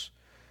creates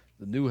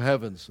the new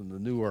heavens and the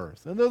new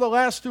earth. And they're the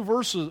last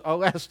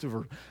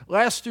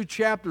two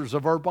chapters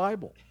of our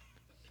Bible.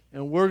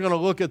 And we're going to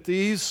look at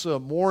these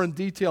more in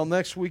detail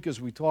next week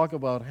as we talk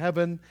about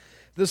heaven.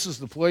 This is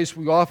the place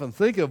we often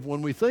think of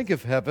when we think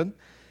of heaven.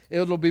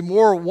 It'll be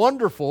more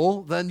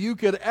wonderful than you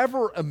could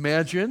ever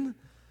imagine.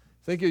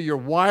 Think of your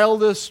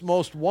wildest,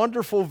 most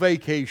wonderful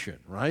vacation,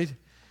 right?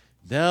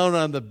 down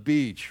on the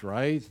beach,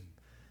 right?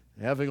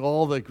 Having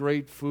all the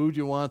great food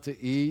you want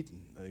to eat,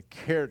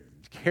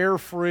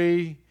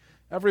 carefree,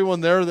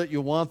 everyone there that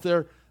you want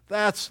there.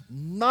 That's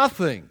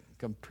nothing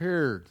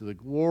compared to the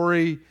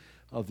glory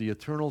of the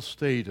eternal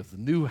state of the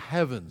new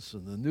heavens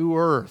and the new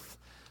earth,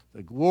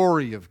 the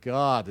glory of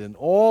God, and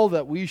all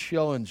that we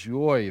shall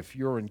enjoy if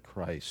you're in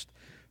Christ.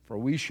 For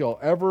we shall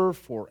ever,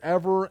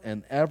 forever,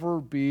 and ever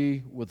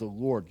be with the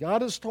Lord.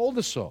 God has told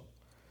us so.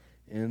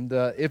 And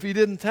if He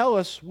didn't tell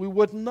us, we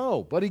wouldn't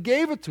know. But He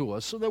gave it to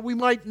us so that we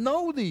might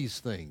know these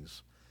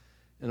things.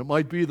 And it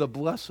might be the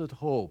blessed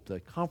hope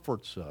that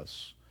comforts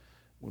us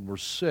when we're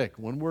sick,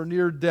 when we're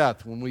near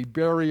death, when we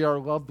bury our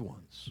loved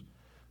ones,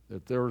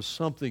 that there is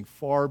something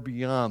far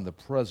beyond the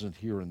present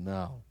here and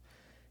now.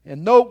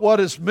 And note what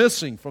is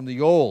missing from the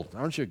old.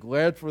 Aren't you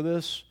glad for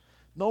this?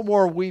 No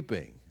more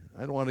weeping.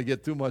 I don't want to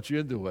get too much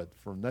into it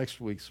for next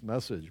week's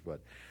message,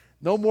 but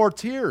no more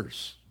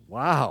tears.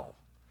 Wow.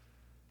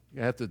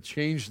 You have to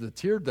change the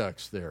tear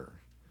ducts there.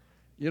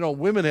 You know,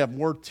 women have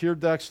more tear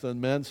ducts than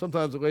men.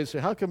 Sometimes the ladies say,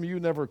 how come you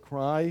never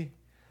cry?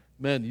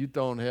 Men, you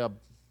don't have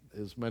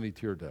as many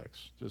tear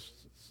ducts. Just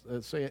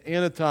say it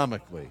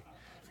anatomically.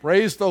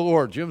 Praise the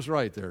Lord. Jim's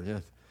right there. Yeah.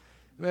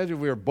 Imagine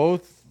if we were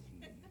both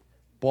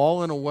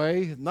bawling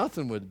away.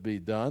 Nothing would be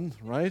done,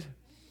 right?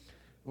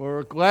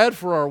 We're glad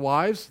for our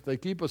wives. They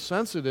keep us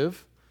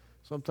sensitive.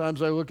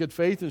 Sometimes I look at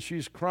Faith and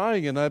she's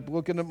crying, and I'm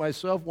looking at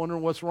myself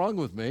wondering what's wrong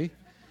with me.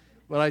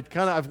 But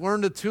I've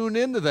learned to tune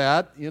into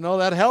that. You know,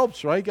 that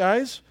helps, right,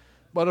 guys?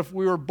 But if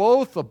we were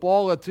both a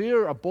bowl of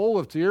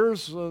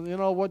tears,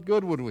 what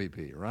good would we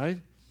be, right?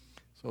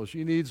 So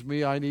she needs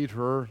me, I need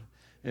her,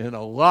 in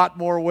a lot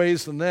more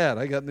ways than that.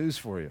 I got news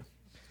for you.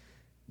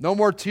 No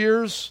more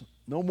tears,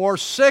 no more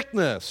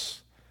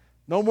sickness,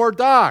 no more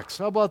docs.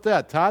 How about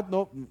that, Todd?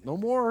 No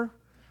more.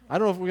 I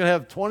don't know if we're going to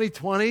have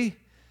 2020.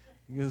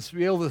 You're going to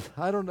be able to,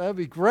 I don't know, that'd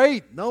be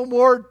great. No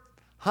more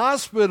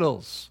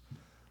hospitals.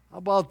 How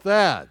about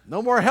that?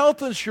 No more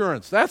health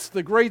insurance. That's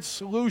the great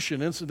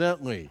solution,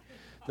 incidentally,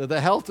 to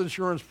the health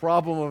insurance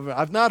problem.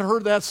 I've not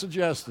heard that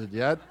suggested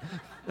yet.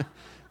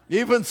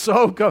 Even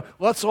so,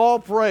 let's all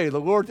pray. The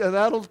Lord,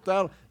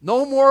 that'll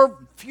no more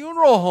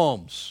funeral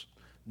homes.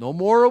 No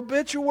more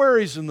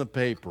obituaries in the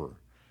paper.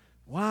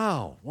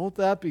 Wow, won't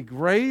that be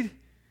great?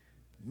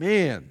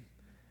 Man,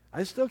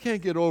 I still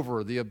can't get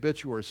over the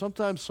obituary.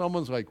 Sometimes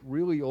someone's like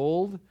really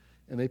old,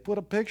 and they put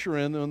a picture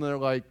in and they're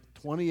like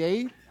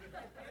 28.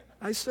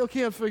 I still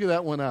can't figure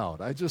that one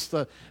out. I just,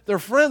 their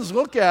friends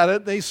look at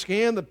it, they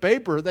scan the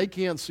paper, they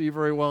can't see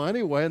very well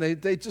anyway, and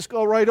they just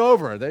go right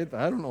over it.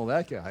 I don't know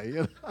that guy.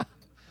 You know?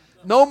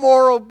 No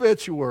more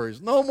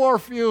obituaries, no more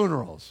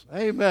funerals.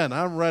 Amen,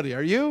 I'm ready.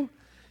 Are you?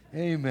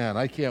 Amen,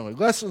 I can't wait.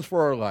 Lessons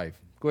for our life,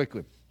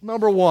 quickly.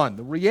 Number one,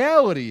 the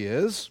reality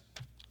is,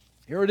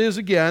 here it is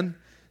again,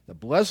 the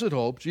blessed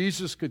hope,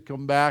 Jesus could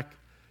come back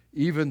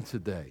even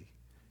today.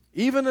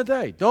 Even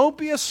today. Don't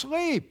be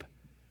asleep.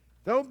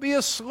 Don't be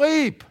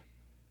asleep.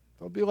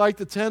 Don't be like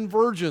the 10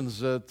 virgins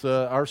that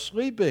are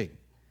sleeping.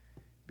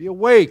 Be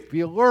awake.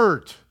 Be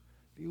alert.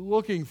 Be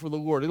looking for the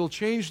Lord. It'll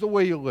change the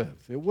way you live.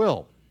 It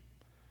will.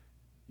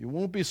 You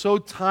won't be so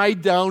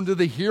tied down to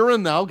the here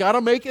and now. Got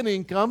to make an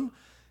income.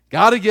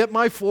 Got to get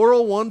my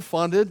 401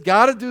 funded.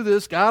 Got to do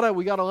this.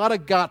 We got a lot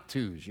of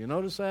got-tos. You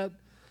notice that?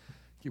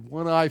 Keep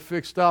one eye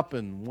fixed up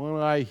and one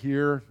eye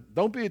here.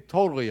 Don't be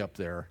totally up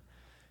there.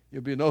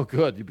 You'll be no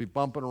good. You'll be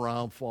bumping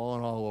around,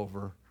 falling all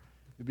over.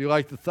 You'll be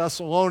like the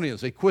Thessalonians.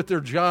 They quit their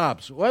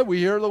jobs. Well, we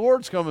hear the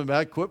Lord's coming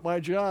back. Quit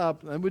my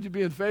job. And would you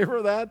be in favor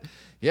of that?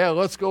 Yeah,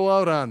 let's go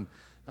out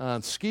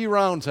on ski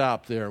round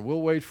top there.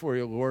 We'll wait for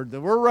you, Lord.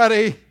 We're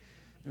ready.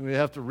 And we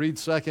have to read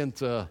Second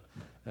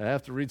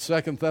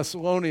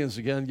Thessalonians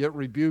again, get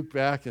rebuked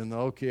back, and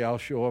okay, I'll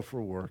show up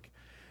for work.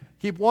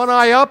 Keep one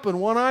eye up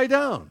and one eye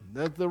down.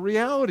 That the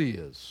reality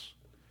is.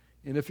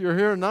 And if you're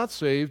here not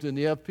saved and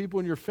you have people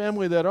in your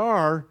family that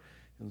are,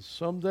 and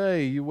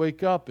someday you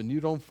wake up and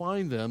you don't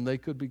find them, they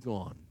could be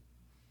gone.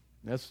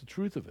 That's the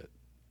truth of it.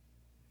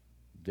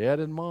 Dad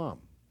and mom.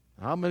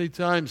 How many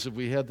times have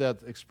we had that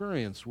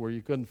experience where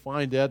you couldn't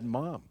find dad and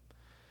mom?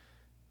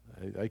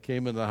 I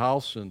came in the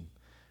house and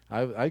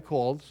I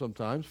called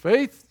sometimes.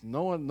 Faith?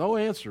 No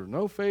answer.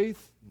 No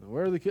Faith.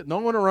 Where are the kids? No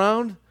one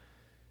around.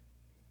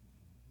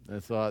 I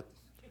thought,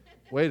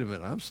 wait a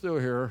minute, I'm still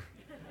here.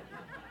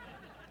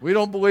 We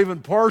don't believe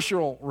in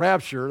partial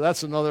rapture.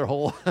 That's another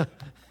whole.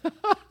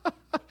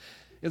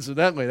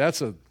 Incidentally,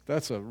 that's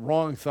a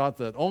wrong thought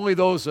that only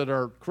those that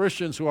are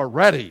Christians who are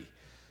ready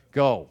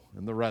go,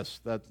 and the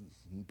rest. That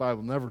the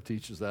Bible never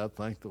teaches that.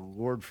 Thank the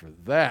Lord for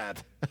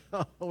that.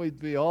 We'd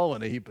be all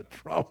in a heap of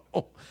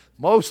trouble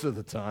most of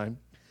the time.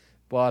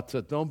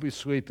 But don't be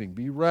sleeping.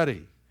 Be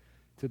ready.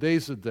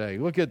 Today's the day.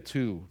 Look at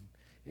 2.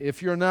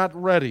 If you're not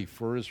ready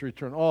for His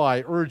return,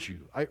 I urge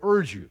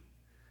you,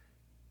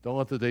 don't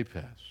let the day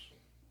pass.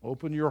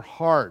 Open your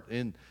heart.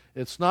 And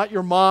it's not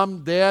your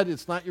mom, dad,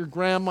 it's not your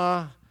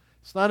grandma,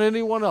 it's not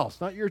anyone else,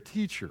 not your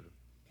teacher.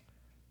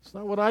 It's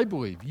not what I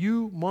believe.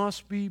 You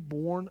must be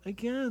born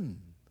again.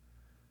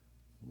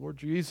 Lord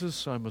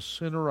Jesus, I'm a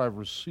sinner. I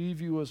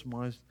receive you as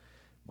my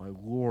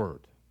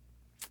Lord.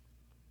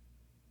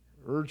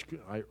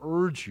 I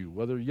urge you,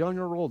 whether young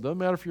or old, doesn't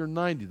matter if you're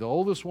 90. The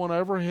oldest one I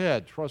ever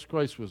had, trust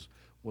Christ, was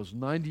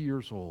 90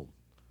 years old.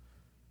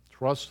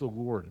 Trust the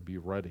Lord and be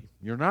ready.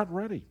 You're not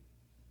ready.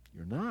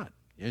 You're not.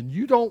 And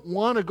you don't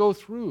want to go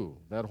through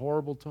that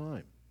horrible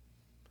time.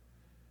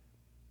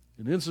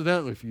 And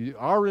incidentally, if you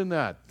are in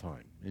that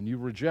time and you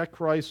reject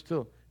Christ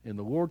and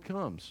the Lord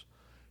comes,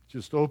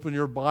 just open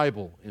your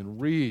Bible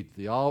and read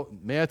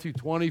Matthew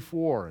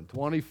 24 and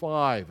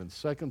 25 and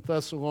 2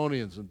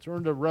 Thessalonians and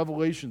turn to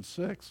Revelation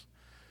 6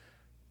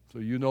 so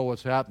you know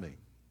what's happening.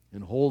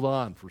 And hold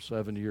on for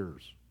 7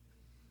 years.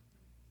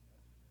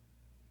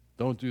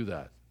 Don't do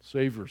that.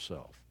 Save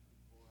yourself.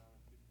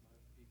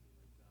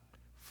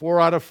 4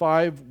 out of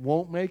 5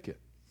 won't make it.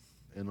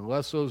 And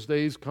unless those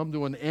days come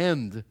to an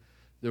end,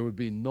 there would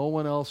be no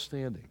one else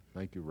standing.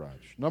 Thank you,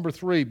 Raj. Number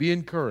 3, be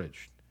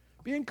encouraged.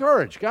 Be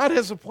encouraged. God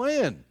has a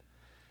plan.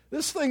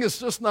 This thing is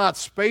just not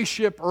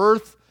spaceship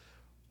Earth.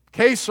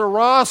 Que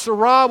sera,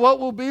 sera, what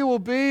will be, will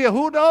be.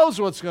 Who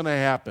knows what's going to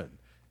happen?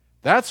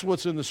 That's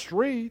what's in the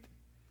street.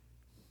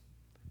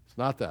 It's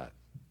not that.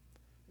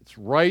 It's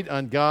right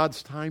on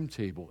God's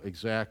timetable,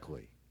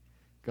 exactly.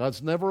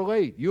 God's never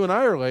late. You and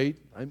I are late.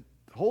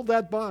 Hold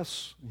that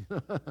bus.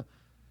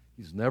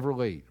 He's never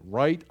late.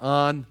 Right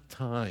on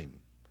time.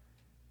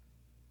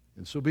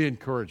 And so be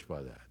encouraged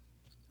by that.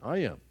 I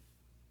am.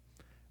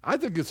 I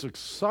think it's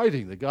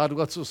exciting that God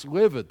lets us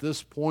live at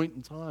this point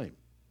in time,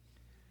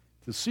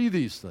 to see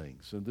these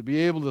things and to be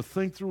able to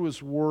think through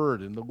His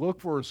Word and to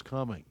look for His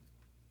coming.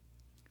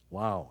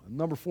 Wow. And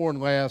number 4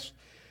 and last,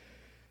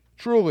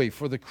 truly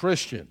for the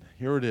Christian,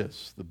 here it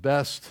is, the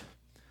best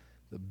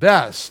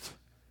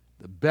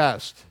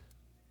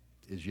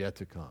is yet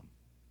to come.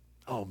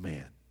 Oh,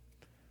 man.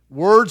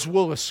 Words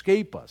will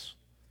escape us.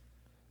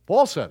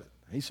 Paul said it.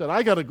 He said,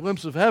 I got a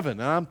glimpse of heaven,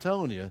 and I'm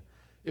telling you,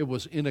 it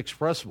was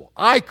inexpressible.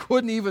 I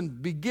couldn't even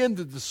begin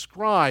to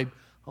describe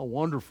how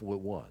wonderful it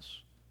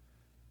was.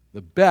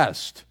 The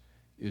best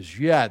is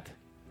yet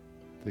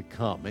to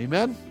come.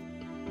 Amen?